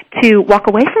to walk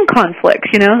away from conflicts,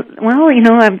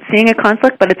 I'm seeing a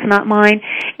conflict, but it's not mine.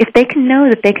 If they can know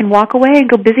that they can walk away and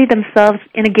go busy themselves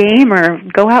in a game or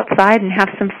go outside and have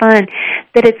some fun,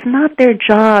 that it's not their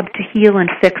job to heal and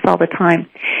fix all the time.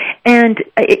 And,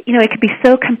 it could be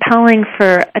so compelling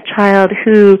for a child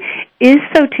who is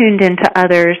so tuned into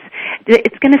others.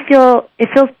 It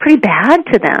feels pretty bad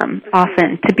to them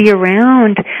often to be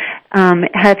around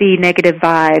heavy negative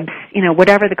vibes,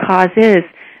 whatever the cause is.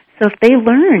 So if they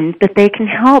learn that they can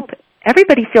help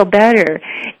everybody feel better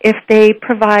if they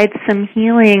provide some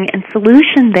healing and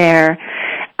solution there,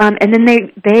 and then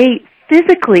they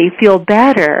physically feel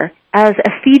better as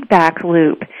a feedback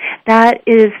loop, that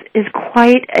is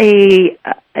quite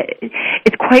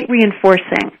it's quite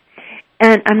reinforcing.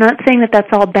 And I'm not saying that that's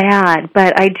all bad,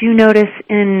 but I do notice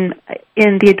in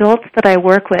the adults that I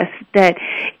work with that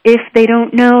if they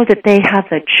don't know that they have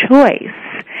a choice,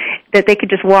 that they could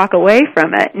just walk away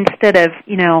from it instead of,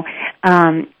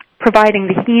 providing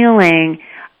the healing,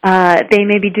 they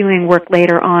may be doing work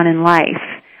later on in life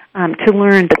to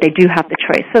learn that they do have the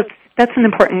choice. So that's an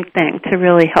important thing to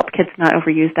really help kids not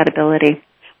overuse that ability.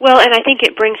 Well, and I think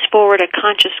it brings forward a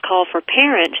conscious call for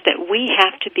parents that we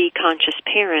have to be conscious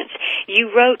parents. You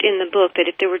wrote in the book that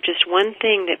if there were just one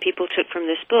thing that people took from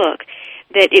this book,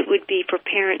 that it would be for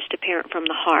parents to parent from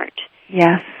the heart.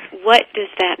 Yes. What does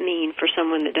that mean for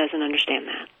someone that doesn't understand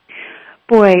that?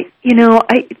 Boy,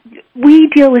 we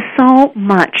deal with so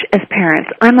much as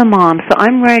parents. I'm a mom, so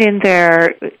I'm right in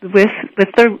there with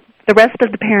the rest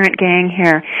of the parent gang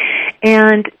here.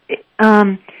 And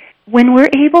when we're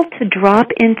able to drop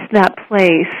into that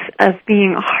place of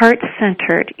being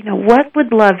heart-centered, what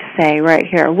would love say right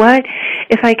here? What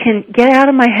if I can get out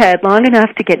of my head long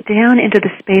enough to get down into the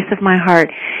space of my heart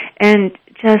and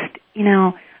just,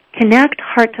 connect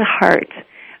heart to heart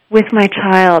with my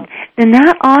child, then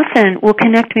that often will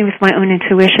connect me with my own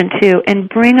intuition too and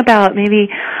bring about maybe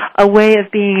a way of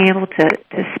being able to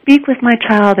speak with my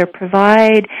child or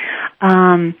provide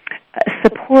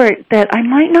support that I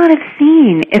might not have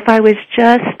seen if I was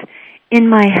just in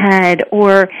my head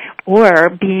or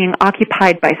being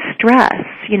occupied by stress.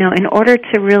 In order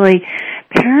to really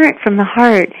parent from the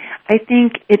heart, I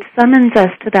think it summons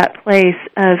us to that place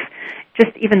of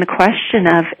just even the question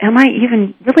of, am I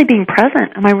even really being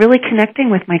present? Am I really connecting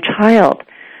with my child?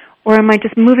 Or am I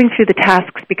just moving through the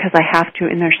tasks because I have to,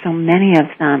 and there's so many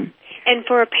of them? And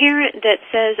for a parent that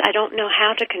says, I don't know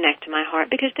how to connect to my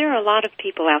heart, because there are a lot of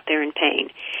people out there in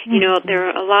pain. Mm-hmm. There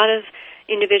are a lot of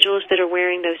individuals that are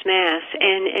wearing those masks,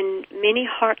 and many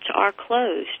hearts are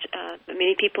closed.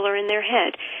 Many people are in their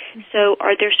head. Mm-hmm. So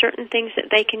are there certain things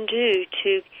that they can do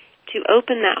to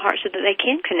open that heart so that they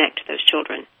can connect to those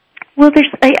children? Well,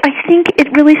 I think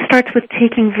it really starts with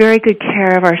taking very good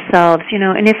care of ourselves,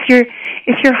 and if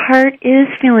your heart is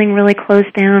feeling really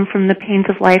closed down from the pains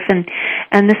of life,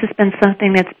 and this has been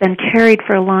something that's been carried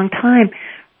for a long time,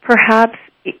 perhaps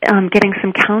getting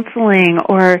some counseling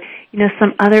or,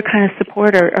 some other kind of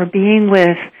support or being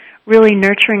with really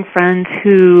nurturing friends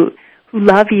who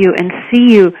love you and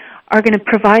see you are going to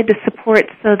provide the support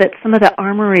so that some of the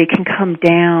armory can come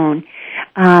down.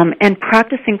 And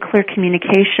practicing clear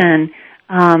communication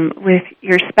with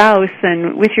your spouse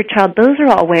and with your child, those are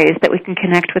all ways that we can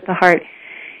connect with the heart.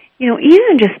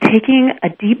 Even just taking a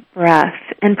deep breath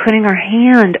and putting our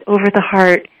hand over the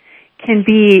heart can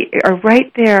be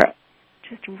right there,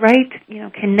 just right,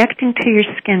 connecting to your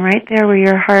skin right there where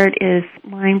your heart is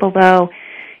lying below,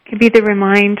 can be the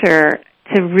reminder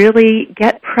to really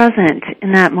get present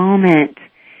in that moment.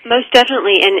 Most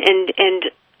definitely, and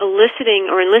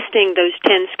eliciting or enlisting those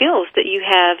 10 skills that you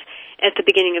have at the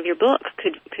beginning of your book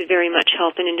could very much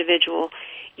help an individual.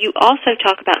 You also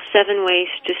talk about 7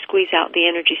 ways to squeeze out the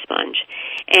energy sponge,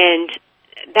 and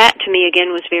that, to me, again,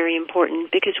 was very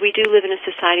important because we do live in a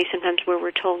society sometimes where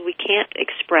we're told we can't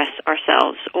express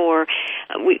ourselves, or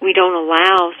we don't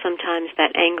allow sometimes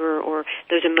that anger or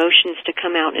those emotions to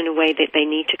come out in a way that they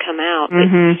need to come out.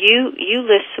 Mm-hmm. But you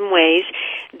list some ways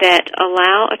that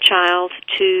allow a child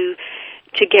to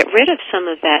get rid of some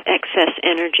of that excess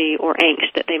energy or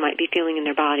angst that they might be feeling in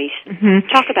their bodies. Mm-hmm.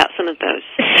 Talk about some of those.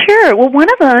 Sure. Well, one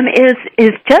of them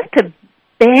is just to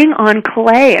bang on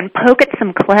clay and poke at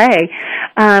some clay.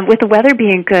 With the weather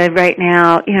being good right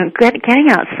now, getting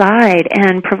outside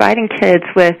and providing kids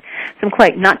with some clay,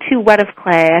 not too wet of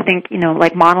clay. I think,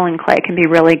 like modeling clay can be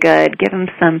really good. Give them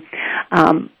some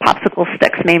popsicle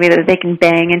sticks maybe that they can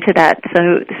bang into that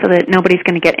so that nobody's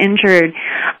going to get injured.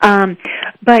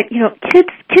 But,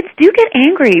 kids do get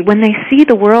angry when they see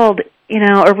the world,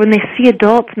 or when they see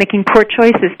adults making poor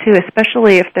choices too,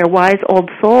 especially if they're wise old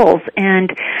souls.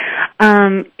 And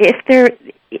if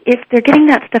they're getting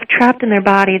that stuff trapped in their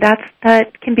body,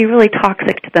 that can be really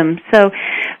toxic to them. So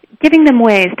giving them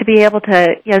ways to be able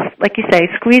to, yes, like you say,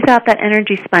 squeeze out that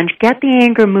energy sponge, get the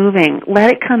anger moving,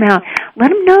 let it come out, let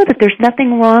them know that there's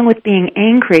nothing wrong with being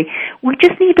angry. We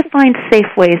just need to find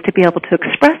safe ways to be able to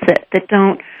express it that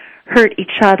don't hurt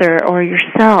each other or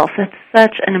yourself. That's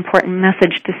such an important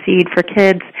message to seed for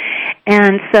kids.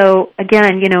 And so,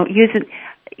 again, use it,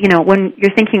 when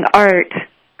you're thinking art,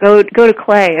 go to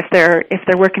clay if they're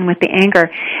working with the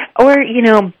anger. Or,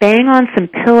 bang on some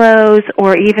pillows,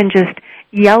 or even just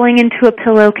yelling into a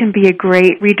pillow can be a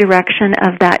great redirection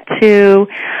of that too.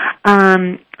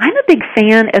 I'm a big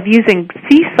fan of using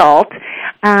sea salt.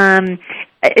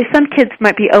 Some kids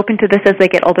might be open to this as they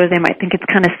get older. They might think it's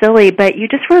kind of silly, but you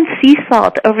just run sea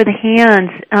salt over the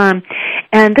hands,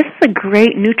 and this is a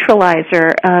great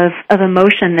neutralizer of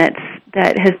emotion that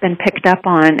has been picked up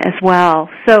on as well.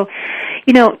 So,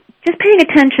 just paying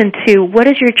attention to what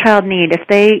does your child need. If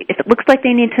it looks like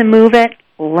they need to move it,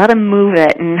 let them move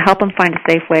it and help them find a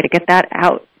safe way to get that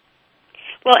out.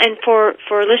 Well, and for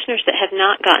listeners that have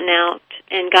not gotten out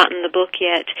and gotten the book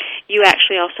yet, you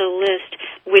actually also list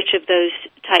which of those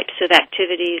types of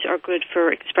activities are good for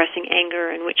expressing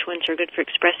anger and which ones are good for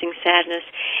expressing sadness.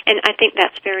 And I think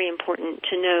that's very important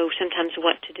to know sometimes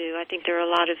what to do. I think there are a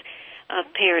lot of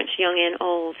parents, young and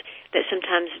old, that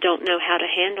sometimes don't know how to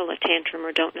handle a tantrum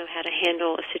or don't know how to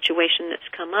handle a situation that's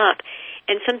come up.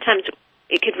 And sometimes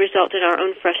it could result in our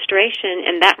own frustration,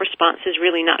 and that response is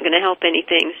really not going to help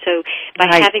anything. So by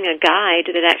having a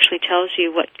guide that actually tells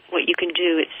you what you can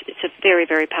do, it's a very,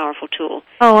 very powerful tool.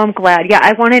 Oh, I'm glad. Yeah,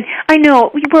 I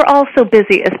know we're all so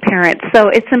busy as parents, so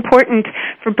it's important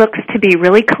for books to be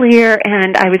really clear,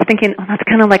 and I was thinking, that's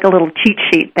kind of like a little cheat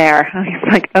sheet there.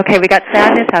 It's like, okay, we got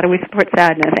sadness, how do we support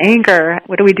sadness? Anger,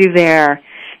 what do we do there?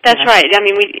 That's right. I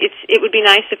mean, it would be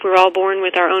nice if we're all born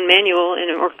with our own manual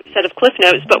or set of cliff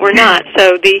notes, but we're not.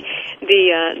 So the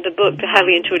book, The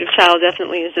Highly Intuitive Child,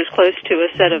 definitely is as close to a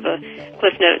set of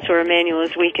cliff notes or a manual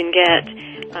as we can get.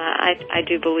 I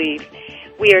do believe.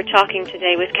 We are talking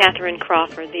today with Catherine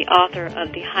Crawford, the author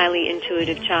of The Highly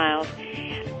Intuitive Child.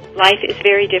 Life is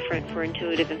very different for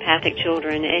intuitive empathic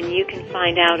children, and you can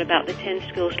find out about the 10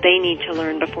 skills they need to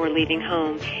learn before leaving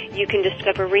home. You can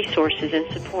discover resources and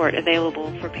support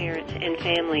available for parents and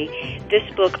family. This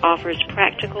book offers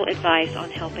practical advice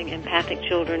on helping empathic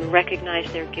children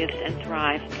recognize their gifts and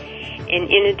thrive.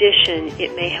 And in addition,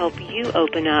 it may help you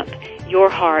open up your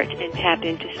heart and tap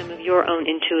into some of your own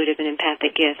intuitive and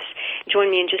empathic gifts. Join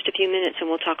me in just a few minutes, and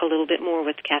we'll talk a little bit more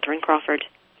with Catherine Crawford.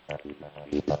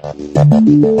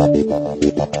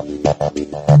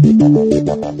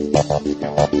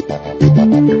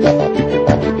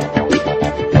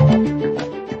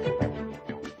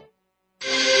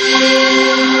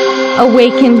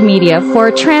 Awakened Media for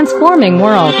a transforming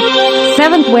world.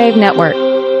 Seventh Wave Network.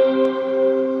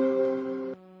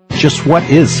 Just what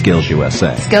is Skills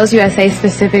USA? Skills USA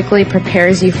specifically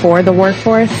prepares you for the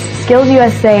workforce. Skills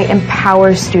USA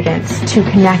empowers students to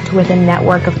connect with a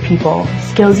network of people.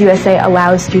 Skills USA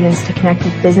allows students to connect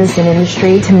with business and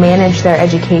industry, to manage their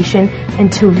education,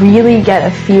 and to really get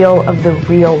a feel of the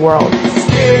real world.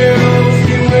 Skills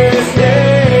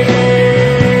USA,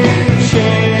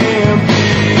 champions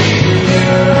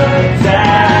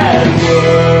at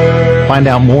work. Find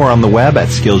out more on the web at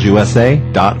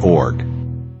skillsusa.org.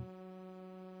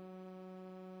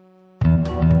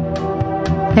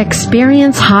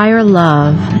 Experience higher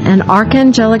love, an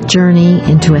archangelic journey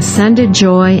into ascended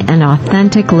joy and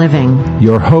authentic living.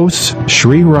 Your hosts,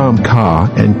 Sri Ram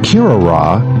Ka and Kira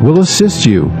Ra, will assist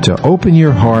you to open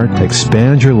your heart,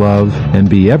 expand your love, and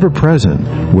be ever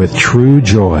present with true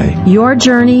joy. Your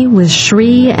journey with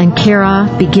Sri and Kira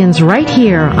begins right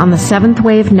here on the Seventh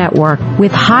Wave Network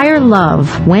with Higher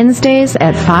Love, Wednesdays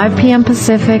at 5 p.m.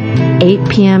 Pacific, 8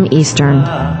 p.m. Eastern.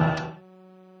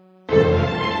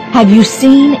 Have you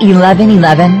seen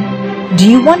 1111? Do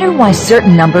you wonder why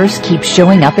certain numbers keep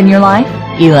showing up in your life?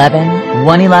 11,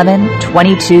 111,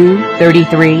 22,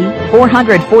 33,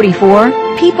 444.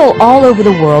 People all over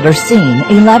the world are seeing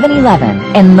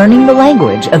 1111 and learning the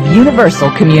language of universal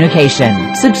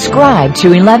communication. Subscribe to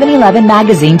 1111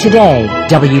 Magazine today.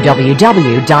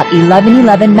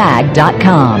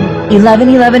 www.1111mag.com.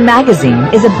 1111 Magazine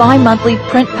is a bi-monthly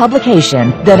print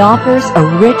publication that offers a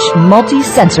rich,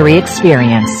 multi-sensory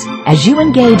experience. As you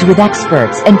engage with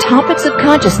experts and topics of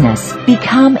consciousness,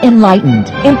 become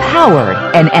enlightened, empowered,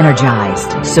 and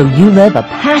energized, so you live a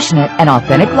passionate and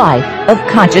authentic life of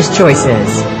conscious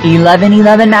choices.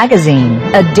 1111 Magazine,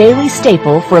 a daily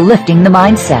staple for lifting the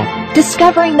mindset,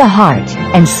 discovering the heart,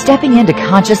 and stepping into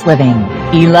conscious living.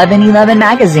 1111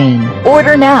 Magazine.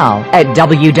 Order now at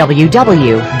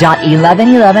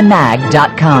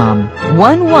www.1111mag.com.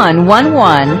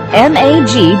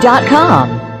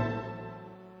 1111mag.com.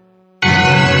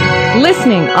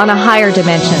 Listening on a higher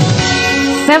dimension.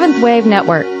 Seventh Wave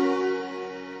Network.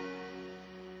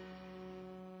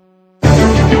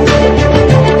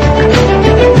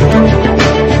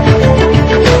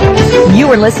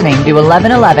 You are listening to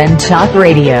 1111 Talk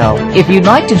Radio. If you'd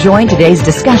like to join today's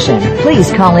discussion, please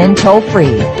call in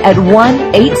toll-free at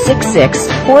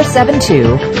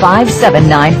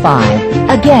 1-866-472-5795.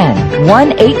 Again,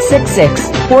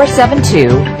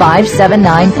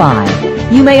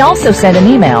 1-866-472-5795. You may also send an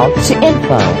email to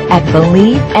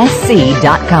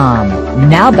info@believesc.com.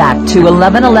 Now back to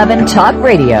 1111 Talk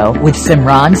Radio with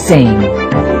Simran Singh.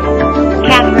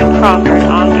 Catherine Crawford,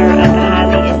 author of The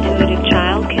Highly Intuitive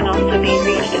Child, can also be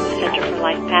reached at the Center for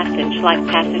Life Passage,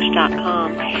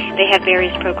 lifepassage.com. They have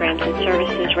various programs and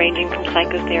services ranging from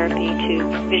psychotherapy to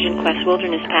Vision Quest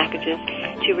wilderness packages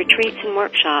to retreats and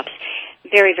workshops,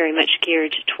 very, very much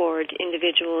geared toward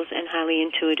individuals and highly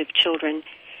intuitive children.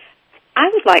 I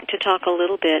would like to talk a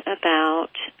little bit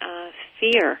about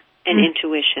fear and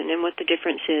intuition and what the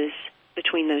difference is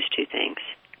between those two things.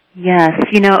 Yes,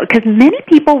 because many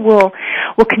people will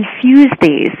confuse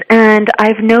these, and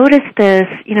I've noticed this,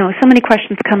 so many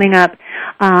questions coming up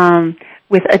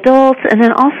with adults and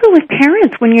then also with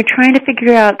parents when you're trying to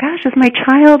figure out, gosh, is my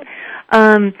child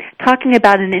talking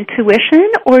about an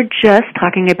intuition or just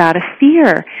talking about a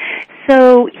fear?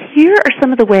 So here are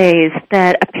some of the ways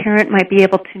that a parent might be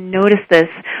able to notice this,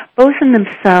 both in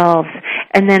themselves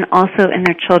and then also in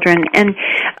their children. And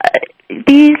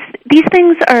these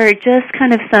things are just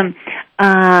kind of some,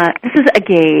 this is a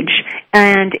gauge,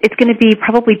 and it's going to be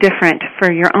probably different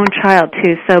for your own child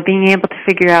too. So being able to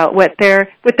figure out what their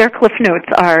cliff notes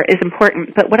are is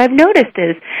important. But what I've noticed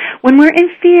is when we're in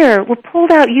fear, we're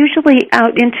pulled out usually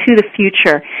out into the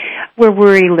future where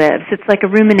worry lives. It's like a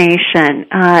rumination,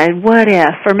 what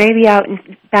if, or maybe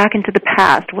back into the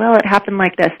past. Well, it happened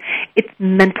like this. It's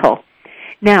mental.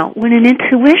 Now, when an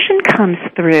intuition comes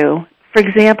through, for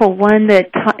example, one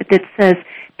that says,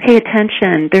 pay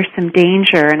attention, there's some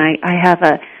danger, and I have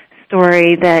a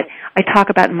story that I talk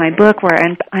about in my book where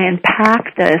I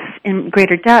unpack this in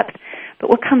greater depth. But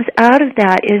what comes out of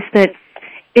that is that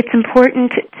it's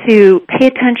important to pay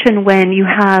attention when you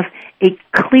have a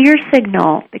clear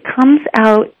signal that comes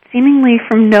out seemingly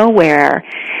from nowhere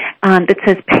that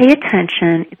says, pay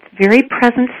attention, it's very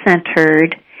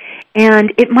present-centered,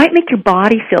 and it might make your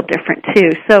body feel different,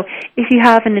 too. So if you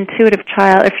have an intuitive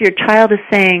child, if your child is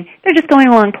saying, they're just going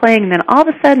along playing, and then all of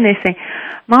a sudden they say,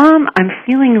 Mom, I'm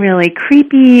feeling really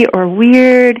creepy or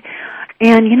weird,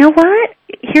 and you know what?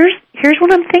 Here's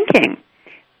what I'm thinking.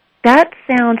 That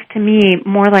sounds to me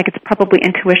more like it's probably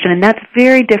intuition, and that's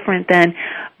very different than,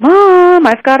 Mom,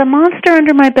 I've got a monster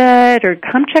under my bed, or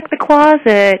come check the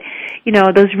closet.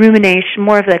 Those rumination,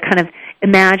 more of the kind of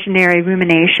imaginary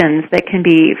ruminations that can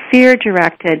be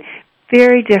fear-directed,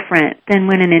 very different than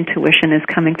when an intuition is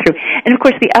coming through. And, of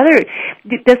course,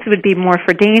 this would be more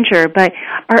for danger, but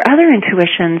our other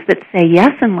intuitions that say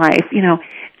yes in life,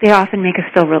 they often make us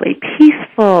feel really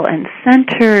peaceful and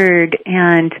centered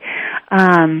and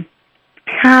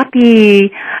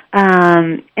happy,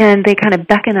 and they kind of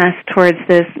beckon us towards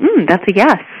this, that's a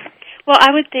yes. Well,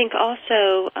 I would think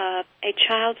also a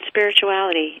child's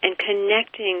spirituality and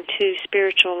connecting to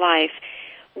spiritual life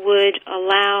would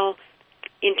allow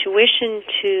intuition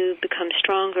to become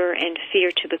stronger and fear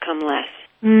to become less.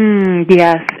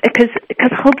 Yes, because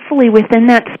hopefully within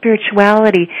that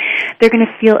spirituality, they're going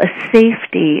to feel a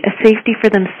safety for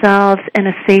themselves and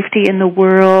a safety in the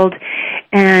world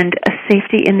and a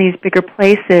safety in these bigger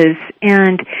places,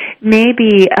 and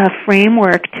maybe a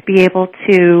framework to be able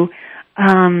to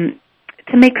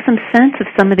make some sense of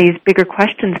some of these bigger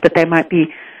questions that they might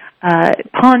be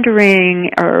pondering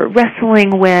or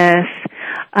wrestling with.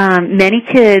 Many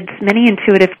kids, many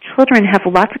intuitive children have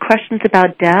lots of questions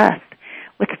about death.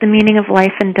 What's the meaning of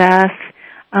life and death?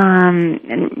 And,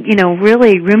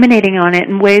 really ruminating on it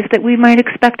in ways that we might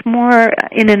expect more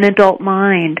in an adult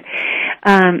mind.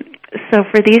 So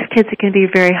for these kids, it can be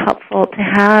very helpful to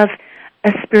have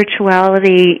a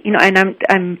spirituality, and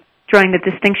I'm drawing the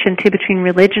distinction, too, between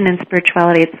religion and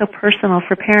spirituality. It's so personal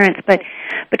for parents, but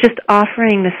just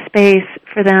offering the space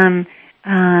for them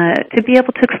to be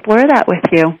able to explore that with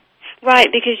you.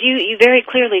 Right, because you very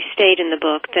clearly state in the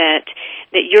book that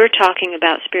you're talking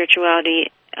about spirituality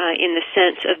in the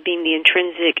sense of being the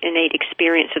intrinsic, innate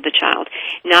experience of the child,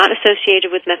 not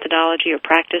associated with methodology or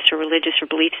practice or religious or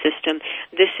belief system.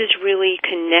 This is really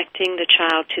connecting the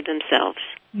child to themselves.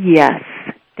 Yes,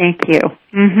 thank you.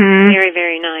 Mm-hmm. Very,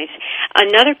 very nice.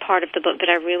 Another part of the book that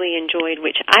I really enjoyed,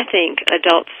 which I think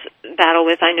adults battle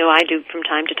with, I know I do from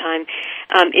time to time,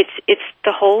 it's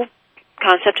the whole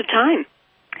concept of time.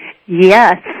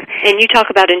 Yes. And you talk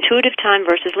about intuitive time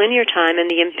versus linear time and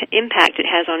the impact it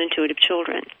has on intuitive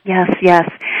children. Yes.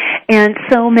 And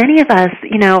so many of us,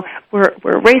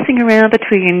 we're racing around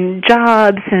between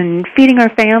jobs and feeding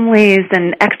our families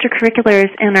and extracurriculars,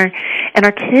 and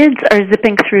our kids are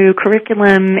zipping through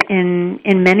curriculum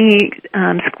in many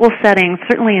school settings,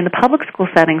 certainly in the public school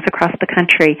settings across the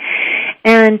country.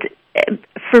 And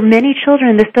for many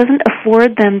children, this doesn't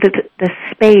afford them the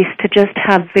space to just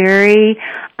have very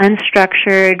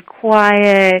unstructured,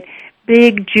 quiet,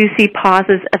 big, juicy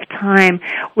pauses of time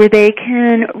where they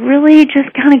can really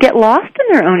just kind of get lost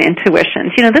in their own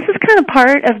intuitions. This is kind of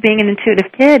part of being an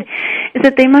intuitive kid, is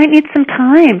that they might need some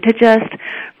time to just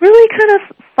really kind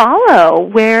of follow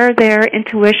where their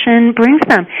intuition brings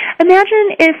them.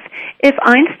 Imagine if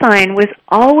Einstein was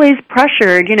always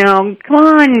pressured, come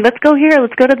on, let's go here,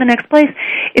 let's go to the next place.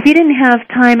 If he didn't have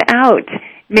time out,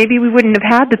 maybe we wouldn't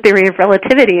have had the theory of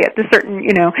relativity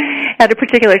at a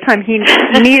particular time. He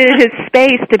needed his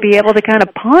space to be able to kind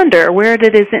of ponder where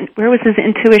was his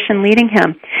intuition leading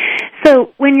him.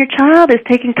 So when your child is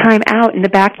taking time out in the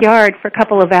backyard for a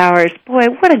couple of hours, boy,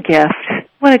 what a gift.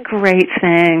 What a great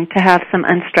thing to have some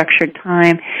unstructured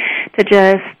time to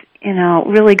just,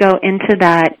 really go into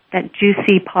that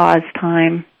juicy pause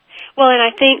time. Well, and I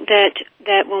think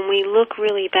that when we look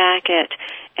really back at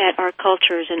our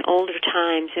cultures in older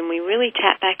times, and we really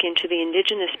tap back into the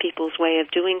indigenous people's way of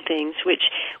doing things, which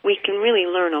we can really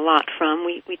learn a lot from.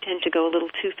 We tend to go a little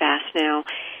too fast now.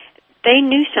 They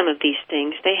knew some of these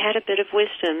things. They had a bit of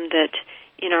wisdom that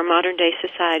in our modern-day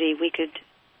society we could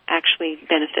actually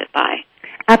benefit by.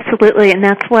 Absolutely, and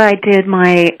that's why I did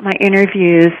my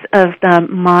interviews of the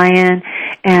Mayan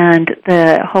and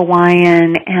the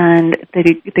Hawaiian and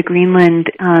the Greenland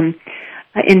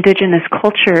indigenous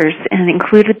cultures, and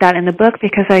included that in the book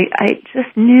because I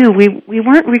just knew we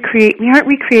aren't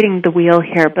recreating the wheel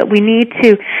here, but we need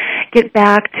to get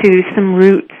back to some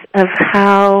roots of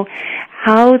how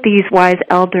these wise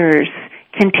elders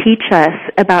can teach us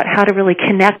about how to really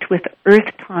connect with earth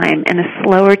time and a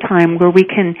slower time where we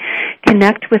can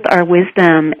connect with our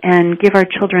wisdom and give our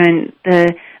children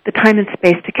the time and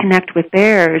space to connect with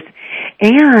theirs,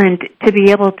 and to be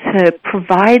able to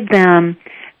provide them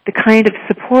the kind of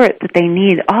support that they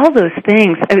need. All those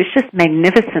things, it was just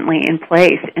magnificently in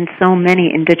place in so many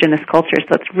indigenous cultures.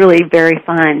 So it's really very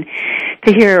fun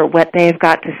to hear what they've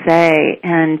got to say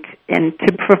and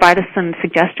to provide us some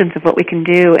suggestions of what we can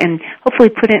do and hopefully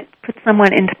put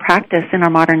someone into practice in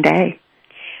our modern day.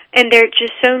 And there are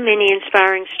just so many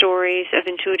inspiring stories of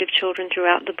intuitive children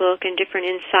throughout the book and different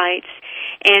insights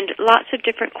and lots of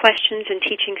different questions and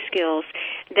teaching skills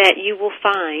that you will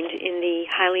find in The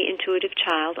Highly Intuitive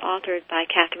Child, authored by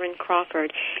Catherine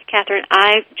Crawford. Catherine,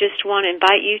 I just want to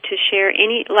invite you to share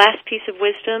any last piece of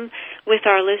wisdom with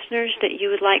our listeners that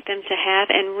you would like them to have,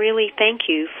 and really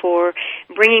thank you for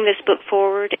bringing this book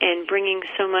forward and bringing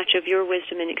so much of your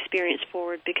wisdom and experience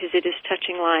forward, because it is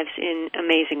touching lives in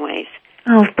amazing ways.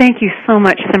 Oh, thank you so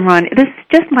much, Simran. This is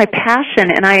just my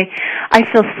passion, and I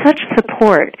feel such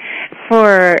support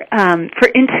for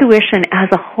intuition as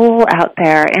a whole out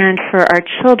there, and for our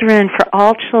children, for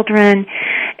all children,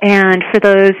 and for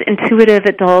those intuitive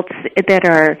adults that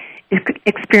are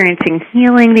experiencing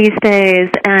healing these days.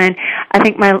 And I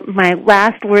think my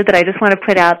last word that I just want to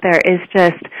put out there is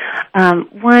just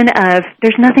one of,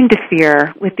 there's nothing to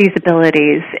fear with these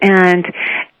abilities, and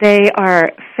they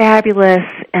are fabulous,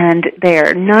 and they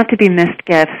are not to be missed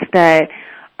gifts that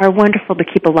are wonderful to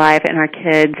keep alive in our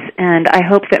kids. And I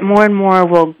hope that more and more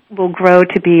will grow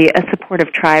to be a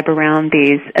supportive tribe around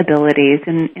these abilities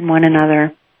in one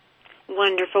another.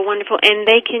 Wonderful, wonderful. And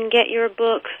they can get your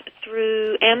book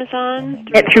through Amazon?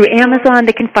 Through Amazon.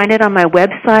 They can find it on my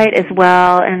website as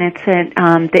well, and it's at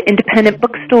the independent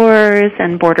bookstores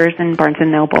and Borders and Barnes &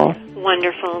 Noble.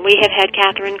 Wonderful. We have had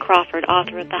Catherine Crawford,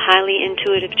 author of The Highly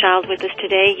Intuitive Child, with us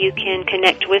today. You can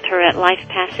connect with her at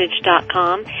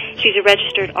lifepassage.com. She's a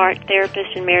registered art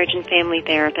therapist and marriage and family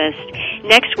therapist.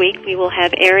 Next week, we will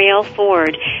have Arielle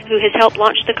Ford, who has helped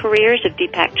launch the careers of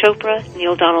Deepak Chopra,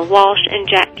 Neil Donald Walsh, and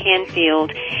Jack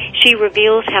Canfield. She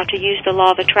reveals how to use the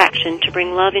law of attraction to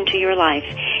bring love into your life,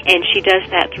 and she does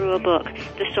that through a book,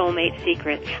 The Soulmate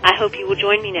Secret. I hope you will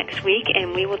join me next week,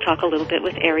 and we will talk a little bit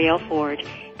with Arielle Ford.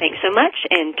 Thanks so much,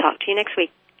 and talk to you next week.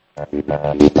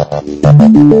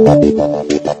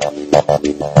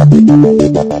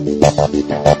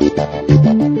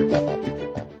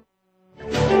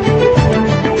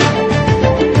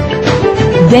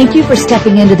 Thank you for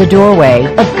stepping into the doorway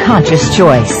of conscious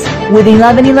choice with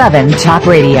 1111 Talk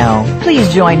Radio.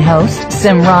 Please join host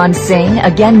Simran Singh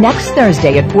again next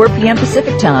Thursday at 4 p.m.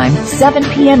 Pacific Time, 7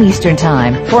 p.m. Eastern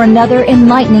Time for another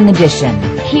enlightening edition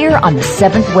here on the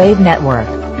Seventh Wave Network.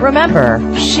 Remember,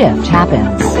 shift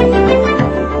happens.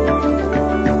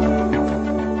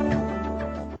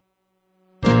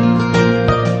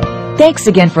 Thanks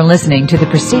again for listening to the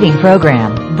preceding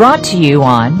program, brought to you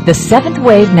on the Seventh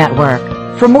Wave Network.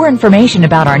 For more information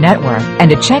about our network and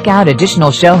to check out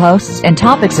additional show hosts and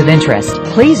topics of interest,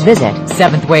 please visit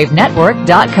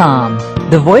seventhwavenetwork.com.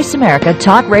 The Voice America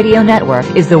Talk Radio Network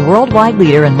is the worldwide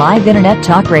leader in live Internet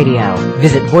talk radio.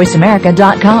 Visit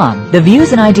voiceamerica.com. The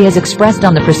views and ideas expressed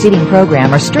on the preceding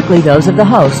program are strictly those of the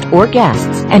host or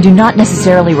guests and do not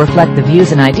necessarily reflect the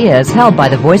views and ideas held by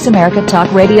the Voice America Talk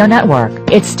Radio Network,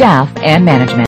 its staff, and management.